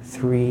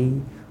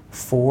 3,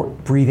 4.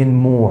 Breathe in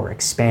more.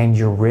 Expand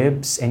your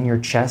ribs and your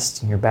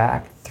chest and your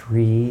back.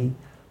 3,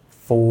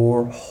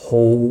 4.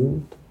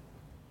 Hold.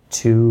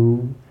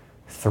 2,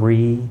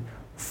 3,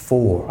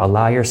 4.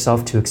 Allow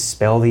yourself to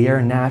expel the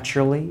air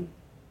naturally.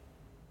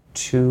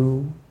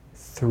 2,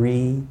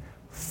 3,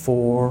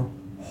 4.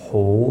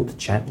 Hold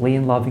gently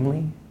and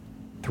lovingly.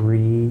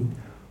 3,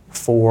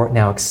 4.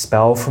 Now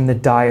expel from the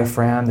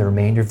diaphragm the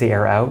remainder of the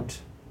air out.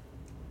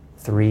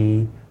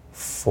 3,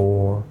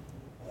 4.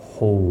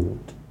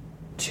 Hold.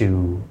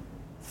 2,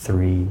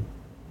 3,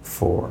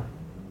 4.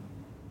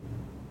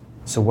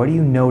 So what do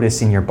you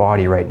notice in your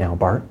body right now,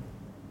 Bart?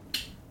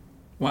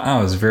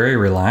 Wow, it was very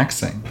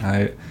relaxing.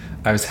 I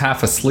was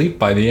half asleep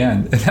by the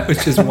end. And that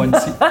was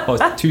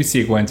just two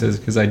sequences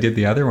because I did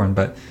the other one.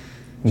 But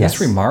Yes.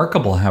 It's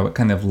remarkable how it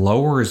kind of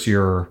lowers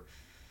your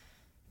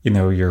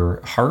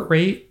heart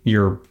rate.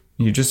 You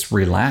just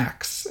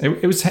relax.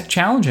 It was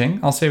challenging.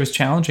 I'll say it was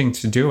challenging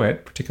to do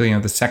it, particularly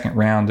the second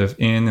round of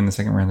in and the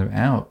second round of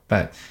out.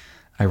 But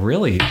I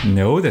really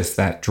noticed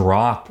that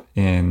drop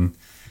in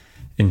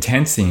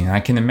intensity. And I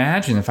can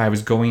imagine if I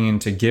was going in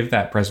to give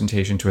that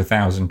presentation to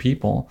 1,000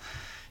 people,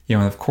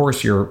 of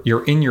course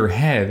you're in your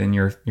head and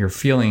you're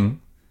feeling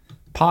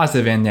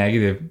positive and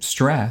negative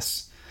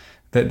stress,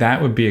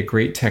 that would be a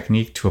great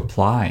technique to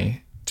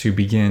apply to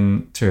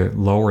begin to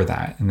lower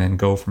that and then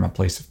go from a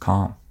place of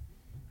calm.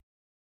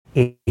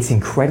 It's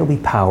incredibly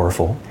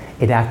powerful.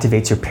 It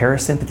activates your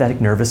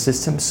parasympathetic nervous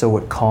system, so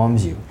it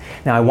calms you.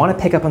 Now, I want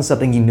to pick up on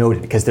something you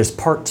noted, because there's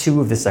part 2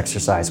 of this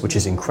exercise, which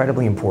is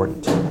incredibly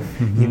important.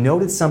 You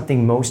noted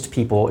something most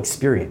people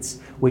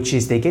experience, which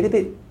is they get a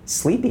bit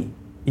sleepy.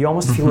 You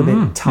almost feel a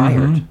bit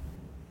tired.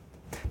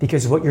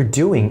 Because what you're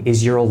doing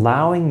is you're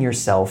allowing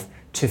yourself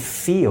to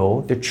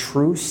feel the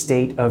true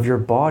state of your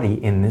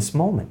body in this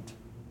moment.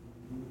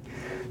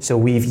 So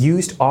we've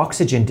used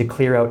oxygen to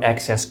clear out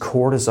excess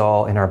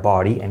cortisol in our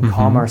body and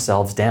calm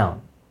ourselves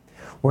down.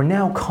 We're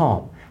now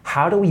calm.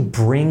 How do we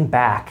bring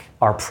back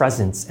our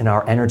presence and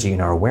our energy and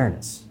our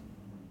awareness?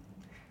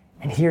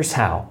 And here's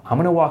how. I'm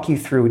going to walk you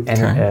through.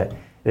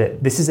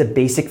 This is a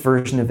basic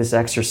version of this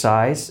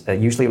exercise.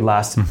 Usually it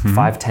lasts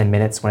 5-10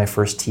 minutes when I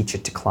first teach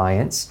it to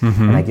clients,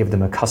 and I give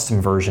them a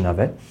custom version of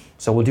it.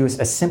 So we'll do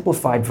a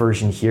simplified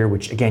version here,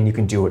 which again, you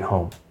can do at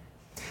home.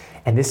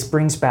 And this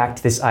brings back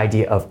to this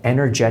idea of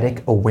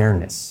energetic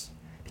awareness.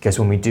 Because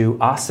when we do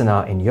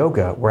asana in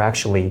yoga, we're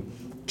actually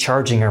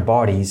charging our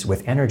bodies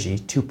with energy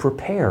to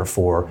prepare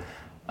for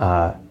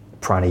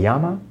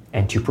pranayama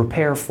and to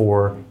prepare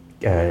for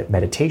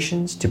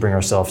meditations, to bring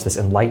ourselves to this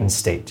enlightened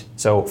state.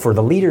 So for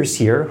the leaders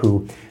here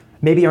who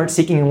maybe aren't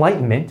seeking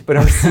enlightenment, but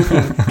are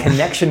seeking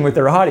connection with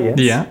their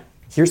audience,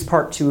 here's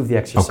part 2 of the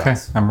exercise.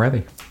 Okay, I'm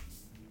ready.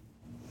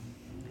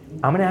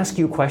 I'm going to ask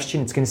you a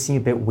question. It's going to seem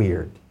a bit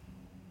weird.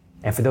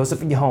 And for those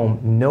of you home,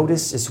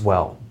 notice as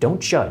well. Don't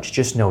judge,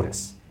 just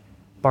notice.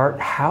 Bart,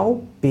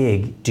 how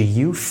big do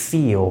you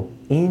feel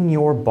in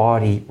your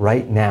body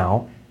right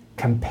now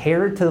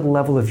compared to the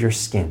level of your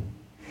skin?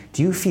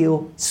 Do you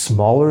feel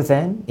smaller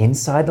than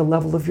inside the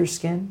level of your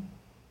skin,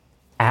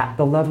 at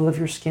the level of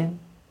your skin,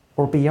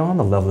 or beyond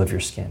the level of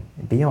your skin?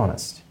 Be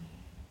honest.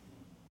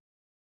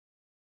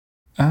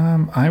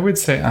 I would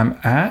say I'm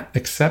at,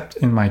 except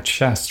in my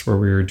chest where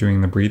we were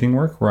doing the breathing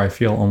work, where I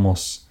feel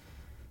almost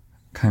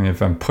kind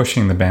of I'm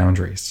pushing the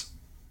boundaries.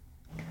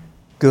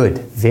 Good,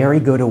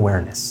 very good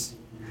awareness.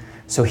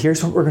 So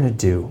here's what we're going to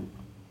do.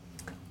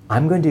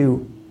 I'm going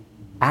to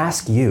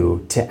ask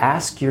you to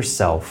ask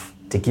yourself,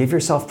 to give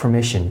yourself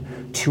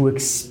permission to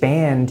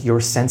expand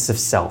your sense of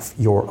self,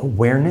 your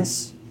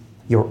awareness,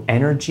 your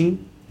energy,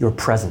 your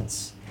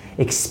presence.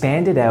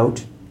 Expand it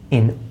out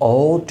in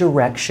all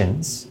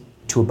directions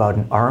to about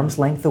an arm's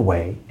length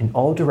away, in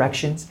all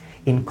directions,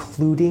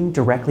 including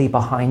directly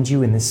behind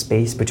you in the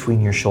space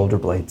between your shoulder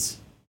blades.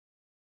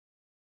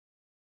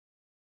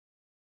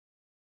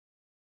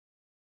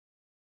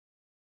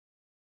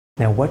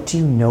 Now, what do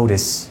you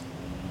notice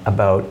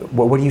about,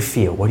 what do you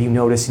feel? What do you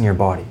notice in your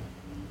body?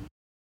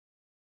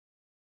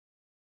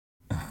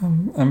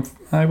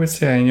 I would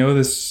say I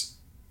notice,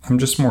 I'm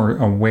just more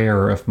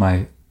aware of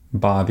my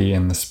body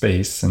and the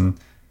space, and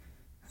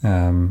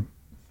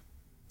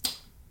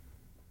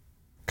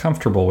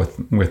comfortable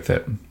with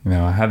it. You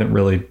know, I hadn't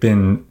really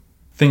been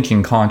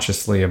thinking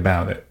consciously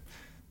about it,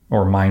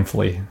 or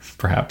mindfully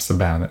perhaps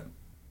about it.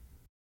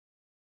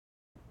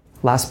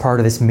 Last part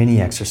of this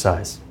mini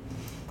exercise.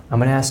 I'm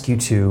going to ask you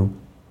to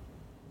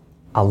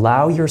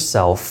allow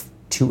yourself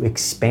to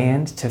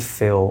expand to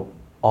fill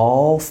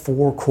all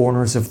 4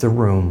 corners of the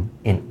room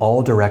in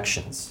all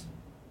directions.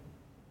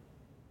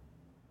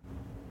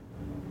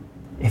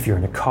 If you're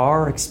in a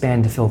car,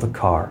 expand to fill the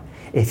car.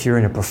 If you're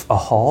in a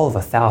hall of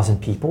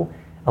 1,000 people,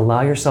 allow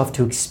yourself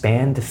to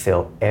expand to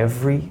fill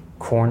every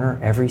corner,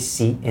 every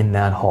seat in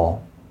that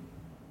hall.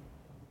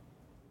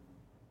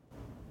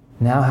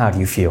 Now, how do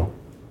you feel?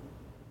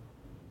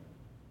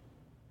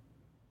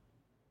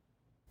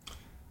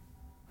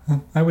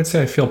 I would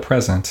say I feel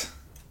present.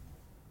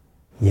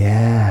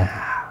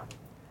 Yeah.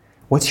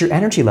 What's your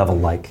energy level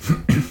like?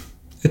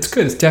 It's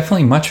good. It's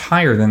definitely much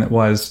higher than it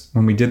was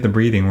when we did the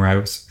breathing, where I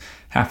was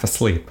half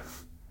asleep.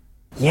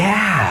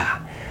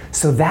 Yeah.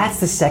 So that's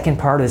the second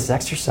part of this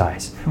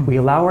exercise. We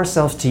allow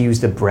ourselves to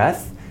use the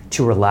breath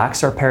to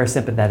relax our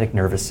parasympathetic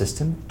nervous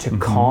system, to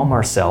calm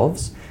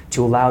ourselves,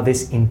 to allow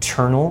this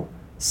internal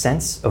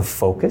sense of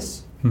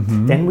focus.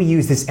 Then we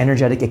use this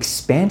energetic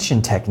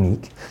expansion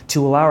technique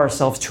to allow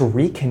ourselves to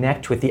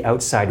reconnect with the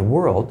outside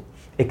world,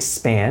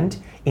 expand,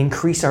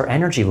 increase our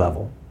energy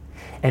level.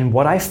 And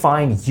what I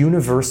find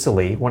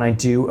universally when I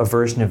do a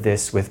version of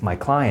this with my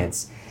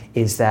clients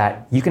is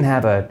that you can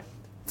have a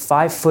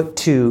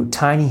 5'2"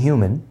 tiny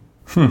human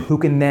who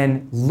can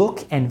then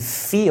look and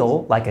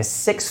feel like a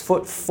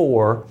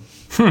 6'4",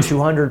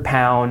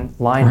 200-pound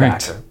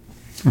linebacker.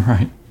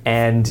 Right.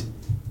 And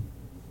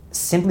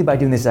simply by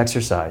doing this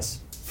exercise.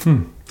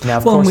 Now,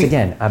 of course,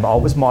 again, I've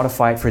always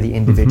modified for the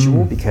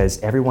individual because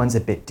everyone's a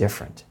bit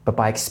different. But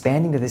by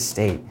expanding to this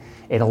state,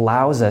 it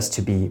allows us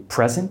to be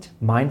present,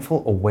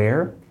 mindful,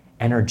 aware,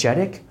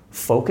 energetic,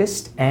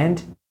 focused,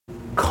 and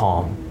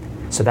calm.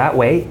 So that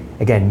way,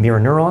 again, mirror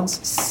neurons,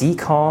 see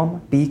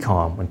calm, be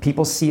calm. When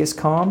people see us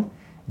calm,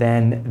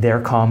 then they're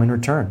calm in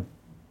return.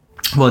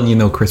 Well, you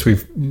know, Chris,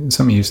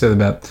 something you said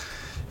about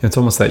it's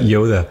almost that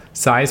Yoda,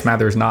 size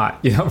matters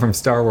not, from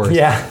Star Wars,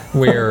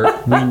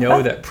 where we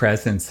know that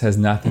presence has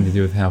nothing to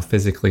do with how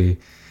physically,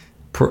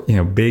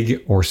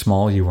 big or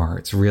small you are.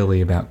 It's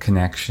really about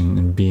connection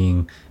and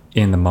being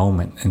in the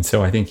moment. And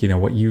so I think,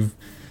 what you've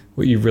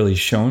really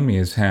shown me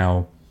is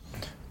how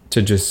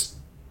to just,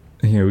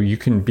 you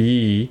can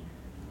be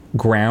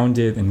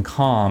grounded and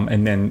calm,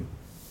 and then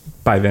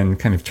by then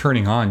kind of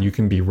turning on, you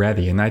can be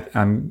ready. And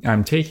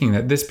I'm taking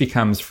that this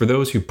becomes, for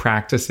those who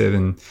practice it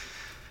and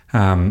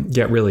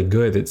get really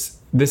good,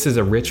 this is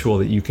a ritual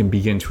that you can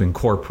begin to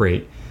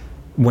incorporate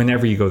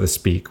whenever you go to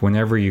speak,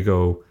 whenever you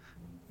go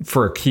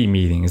for a key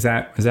meeting. Is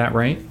that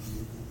right?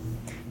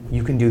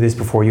 You can do this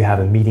before you have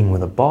a meeting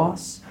with a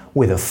boss,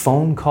 with a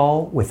phone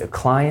call, with a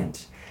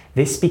client.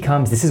 This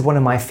is one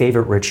of my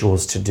favorite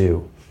rituals to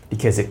do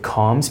because it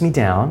calms me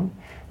down,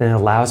 then it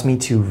allows me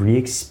to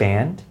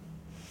re-expand.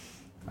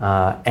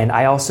 And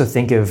I also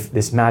think of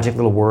this magic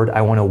little word,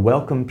 I want to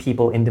welcome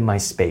people into my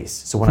space.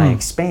 So when I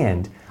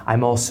expand,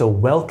 I'm also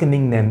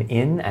welcoming them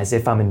in as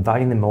if I'm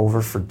inviting them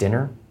over for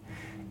dinner.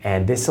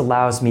 And this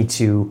allows me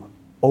to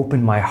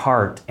open my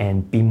heart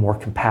and be more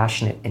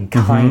compassionate and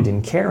kind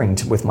and caring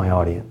with my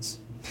audience.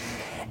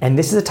 And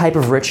this is a type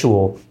of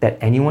ritual that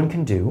anyone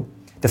can do.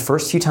 The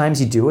first few times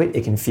you do it,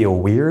 it can feel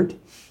weird.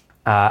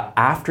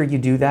 After you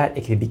do that,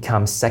 it can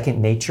become second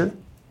nature.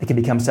 It can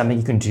become something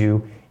you can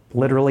do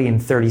literally in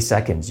 30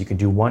 seconds. You can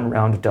do one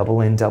round of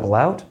double in, double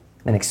out,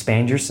 then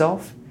expand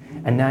yourself.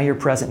 And now you're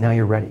present, now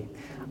you're ready.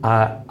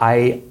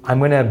 I'm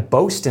going to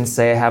boast and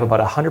say I have about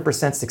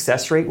 100%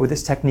 success rate with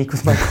this technique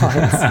with my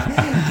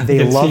clients.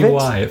 They love it.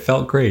 Why. It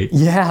felt great.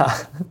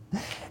 Yeah.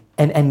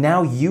 And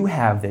now you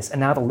have this, and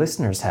now the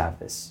listeners have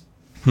this.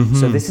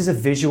 So this is a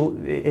visual,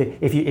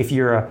 if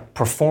you're a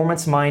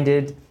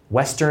performance-minded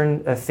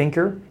Western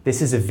thinker,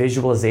 this is a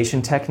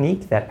visualization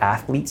technique that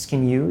athletes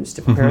can use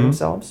to prepare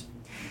themselves.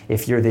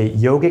 If you're the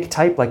yogic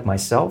type like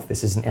myself,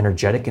 this is an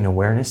energetic and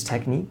awareness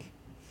technique.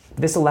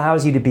 This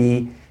allows you to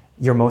be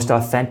your most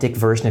authentic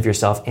version of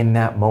yourself in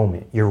that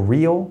moment. You're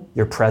real,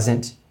 you're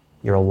present,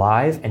 you're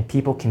alive, and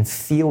people can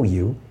feel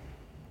you.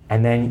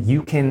 And then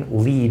you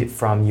can lead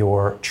from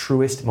your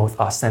truest, most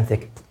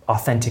authentic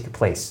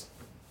place.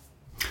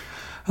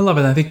 I love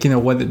it. I think,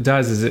 what it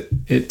does is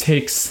it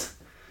takes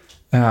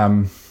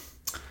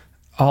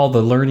all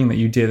the learning that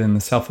you did in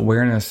the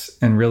self-awareness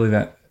and really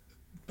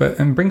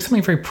and brings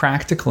something very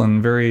practical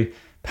and very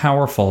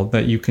powerful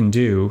that you can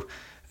do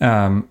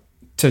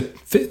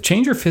to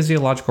change your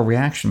physiological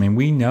reaction. I mean,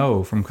 we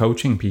know from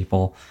coaching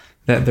people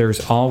that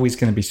there's always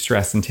going to be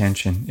stress and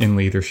tension in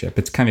leadership.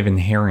 It's kind of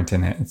inherent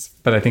in it.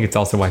 But I think it's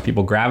also why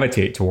people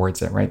gravitate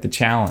towards it, right? The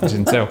challenge.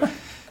 And so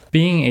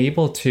being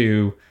able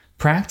to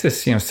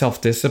practice,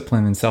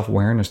 self-discipline and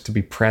self-awareness to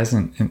be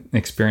present and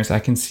experience, I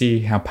can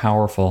see how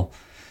powerful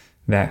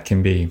that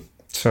can be.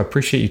 So I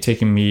appreciate you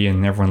taking me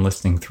and everyone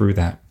listening through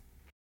that.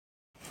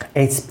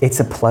 It's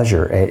a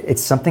pleasure.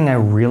 It's something I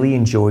really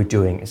enjoy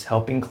doing, is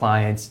helping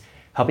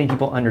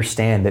people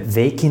understand that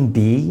they can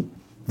be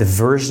the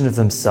version of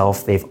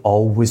themselves they've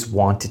always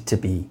wanted to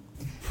be.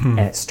 And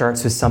it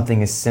starts with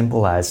something as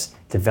simple as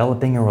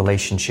developing a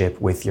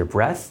relationship with your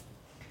breath,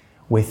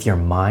 with your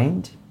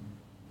mind,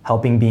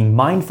 helping being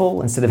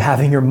mindful instead of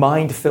having your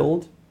mind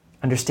filled,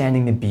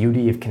 understanding the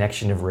beauty of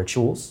connection of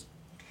rituals,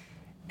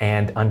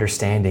 and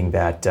understanding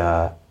that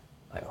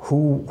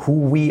who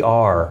we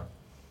are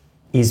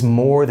is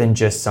more than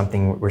just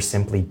something we're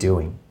simply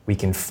doing. We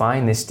can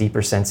find this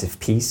deeper sense of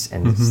peace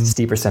and this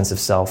deeper sense of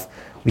self.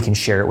 We can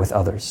share it with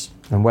others.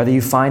 And whether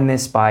you find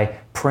this by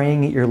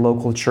praying at your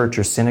local church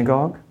or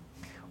synagogue,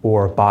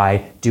 or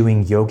by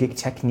doing yogic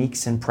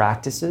techniques and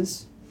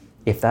practices,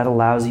 if that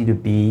allows you to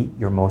be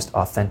your most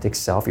authentic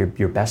self,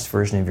 your best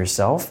version of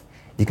yourself,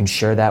 you can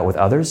share that with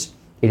others.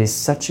 It is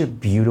such a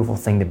beautiful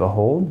thing to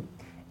behold,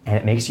 and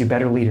it makes you a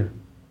better leader.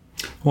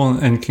 Well,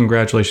 and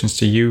congratulations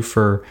to you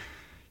for,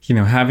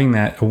 having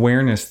that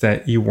awareness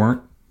that you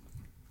weren't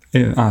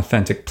in an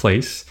authentic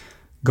place,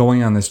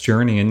 going on this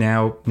journey, and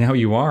now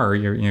you are.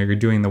 You're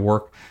doing the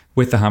work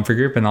with the Humphrey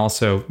Group and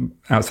also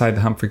outside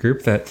the Humphrey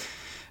Group that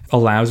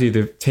allows you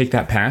to take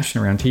that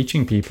passion around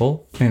teaching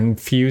people and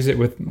fuse it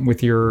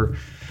with your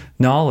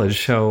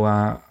knowledge. So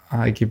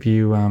I give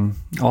you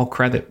all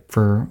credit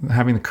for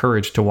having the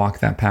courage to walk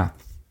that path.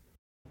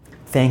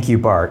 Thank you,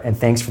 Bart, and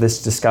thanks for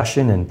this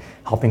discussion and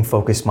helping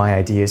focus my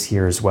ideas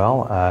here as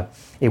well.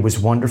 It was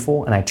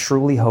wonderful, and I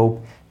truly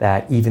hope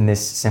that even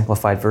this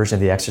simplified version of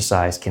the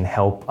exercise can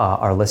help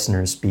our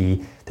listeners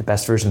be the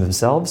best version of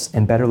themselves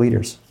and better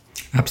leaders.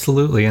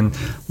 Absolutely. And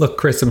look,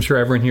 Chris, I'm sure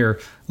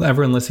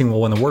everyone listening will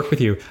want to work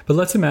with you, but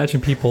let's imagine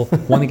people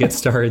want to get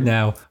started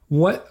now.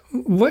 What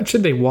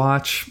should they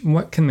watch?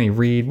 What can they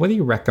read? What do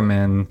you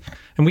recommend?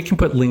 And we can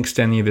put links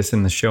to any of this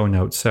in the show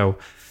notes. So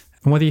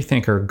what do you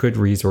think are good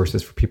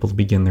resources for people to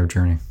begin their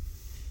journey?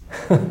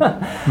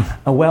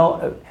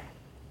 Well,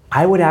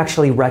 I would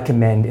actually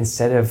recommend,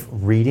 instead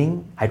of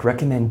reading, I'd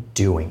recommend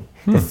doing.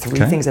 The three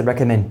things I'd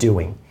recommend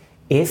doing.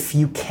 If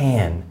you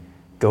can,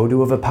 Go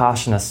to a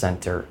Vipassana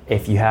center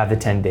if you have the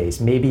 10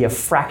 days. Maybe a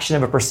fraction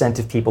of a percent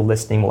of people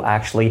listening will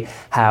actually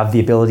have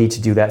the ability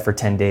to do that for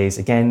 10 days,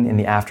 again, in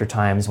the after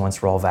times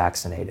once we're all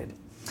vaccinated.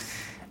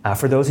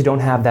 For those who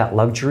don't have that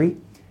luxury,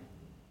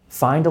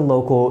 find a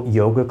local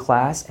yoga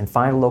class and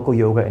find a local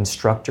yoga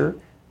instructor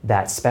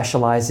that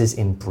specializes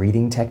in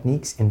breathing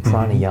techniques, in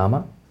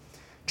pranayama.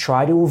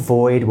 Try to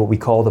avoid what we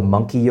call the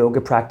monkey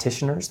yoga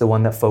practitioners, the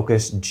one that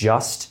focus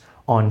just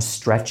on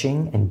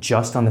stretching and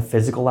just on the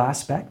physical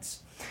aspects,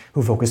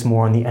 who focus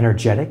more on the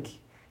energetic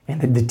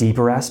and the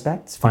deeper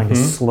aspects. Find a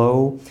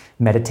slow,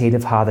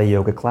 meditative hatha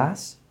yoga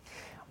class.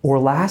 Or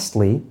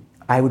lastly,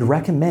 I would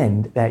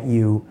recommend that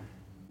you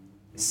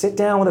sit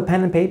down with a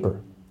pen and paper.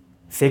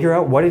 Figure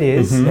out what it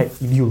is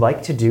that you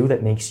like to do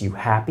that makes you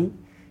happy.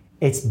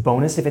 It's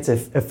bonus if it's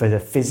a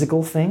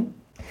physical thing.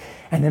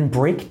 And then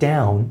break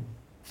down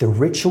the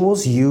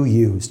rituals you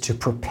use to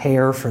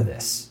prepare for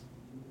this.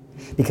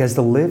 Because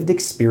the lived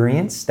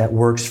experience that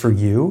works for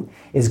you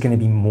is going to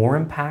be more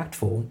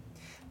impactful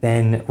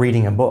than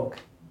reading a book.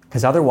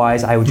 Because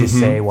otherwise I would just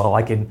say, well,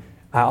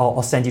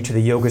 I'll send you to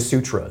the Yoga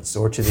Sutras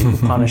or to the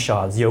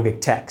Upanishads,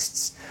 yogic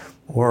texts,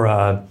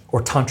 or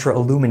Tantra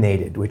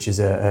Illuminated, which is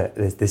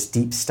this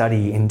deep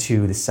study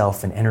into the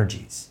self and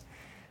energies.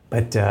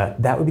 But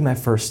that would be my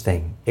first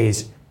thing,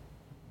 is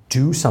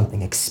do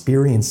something,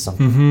 experience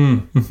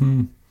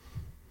something.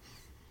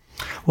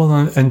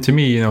 Well, and to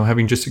me,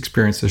 having just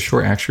experienced a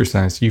short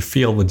exercise, you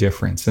feel the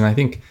difference. And I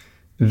think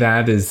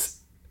that is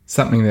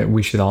something that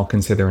we should all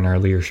consider in our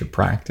leadership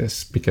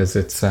practice, because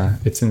it's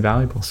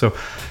invaluable. So,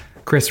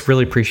 Chris,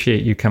 really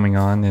appreciate you coming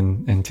on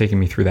and taking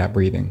me through that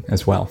breathing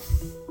as well.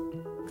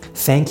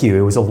 Thank you.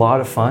 It was a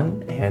lot of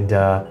fun, and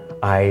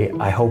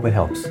I hope it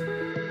helps.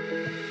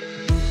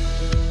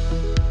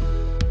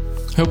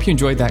 I hope you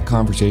enjoyed that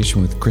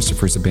conversation with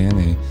Christopher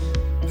Zabaneh,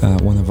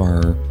 one of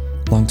our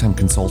longtime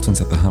consultants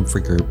at the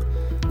Humphrey Group.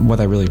 What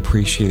I really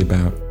appreciate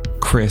about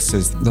Chris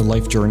is the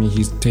life journey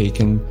he's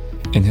taken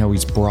and how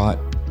he's brought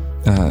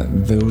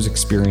those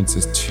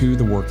experiences to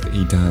the work that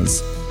he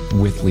does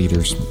with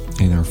leaders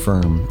in our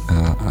firm.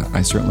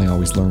 I certainly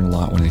always learn a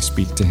lot when I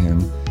speak to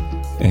him,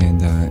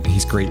 and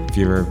he's great. If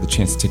you ever have the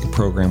chance to take a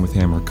program with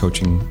him or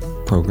coaching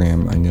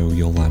program, I know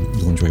you'll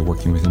enjoy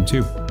working with him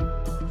too.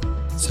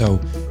 So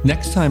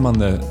next time on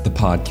the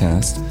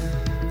podcast,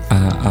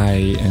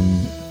 I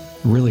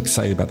am really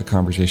excited about the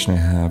conversation I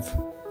have.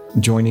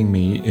 Joining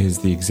me is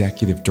the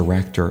executive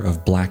director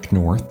of Black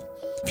North.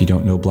 If you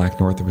don't know Black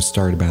North, it was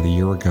started about a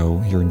year ago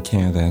here in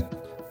Canada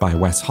by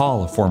Wes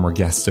Hall, a former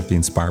guest of the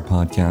Inspire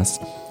Podcast,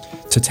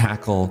 to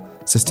tackle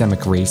systemic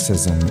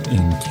racism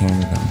in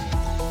Canada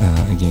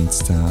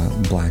against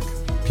Black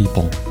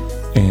people.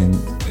 And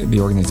the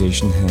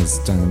organization has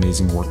done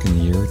amazing work in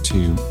the year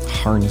to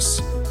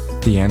harness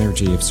the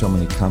energy of so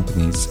many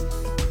companies,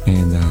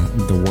 and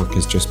the work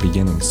is just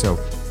beginning. So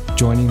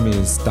joining me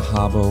is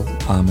Dahabo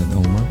Ahmed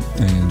Omar,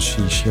 and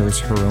she shares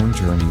her own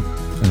journey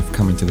of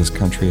coming to this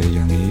country at a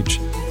young age,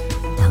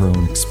 her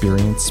own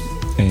experience,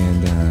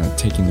 and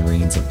taking the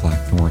reins at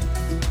Black North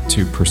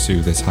to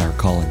pursue this higher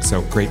calling.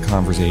 So great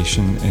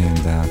conversation, and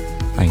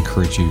I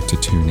encourage you to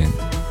tune in.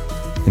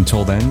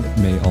 Until then,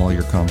 may all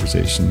your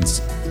conversations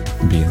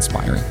be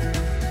inspiring.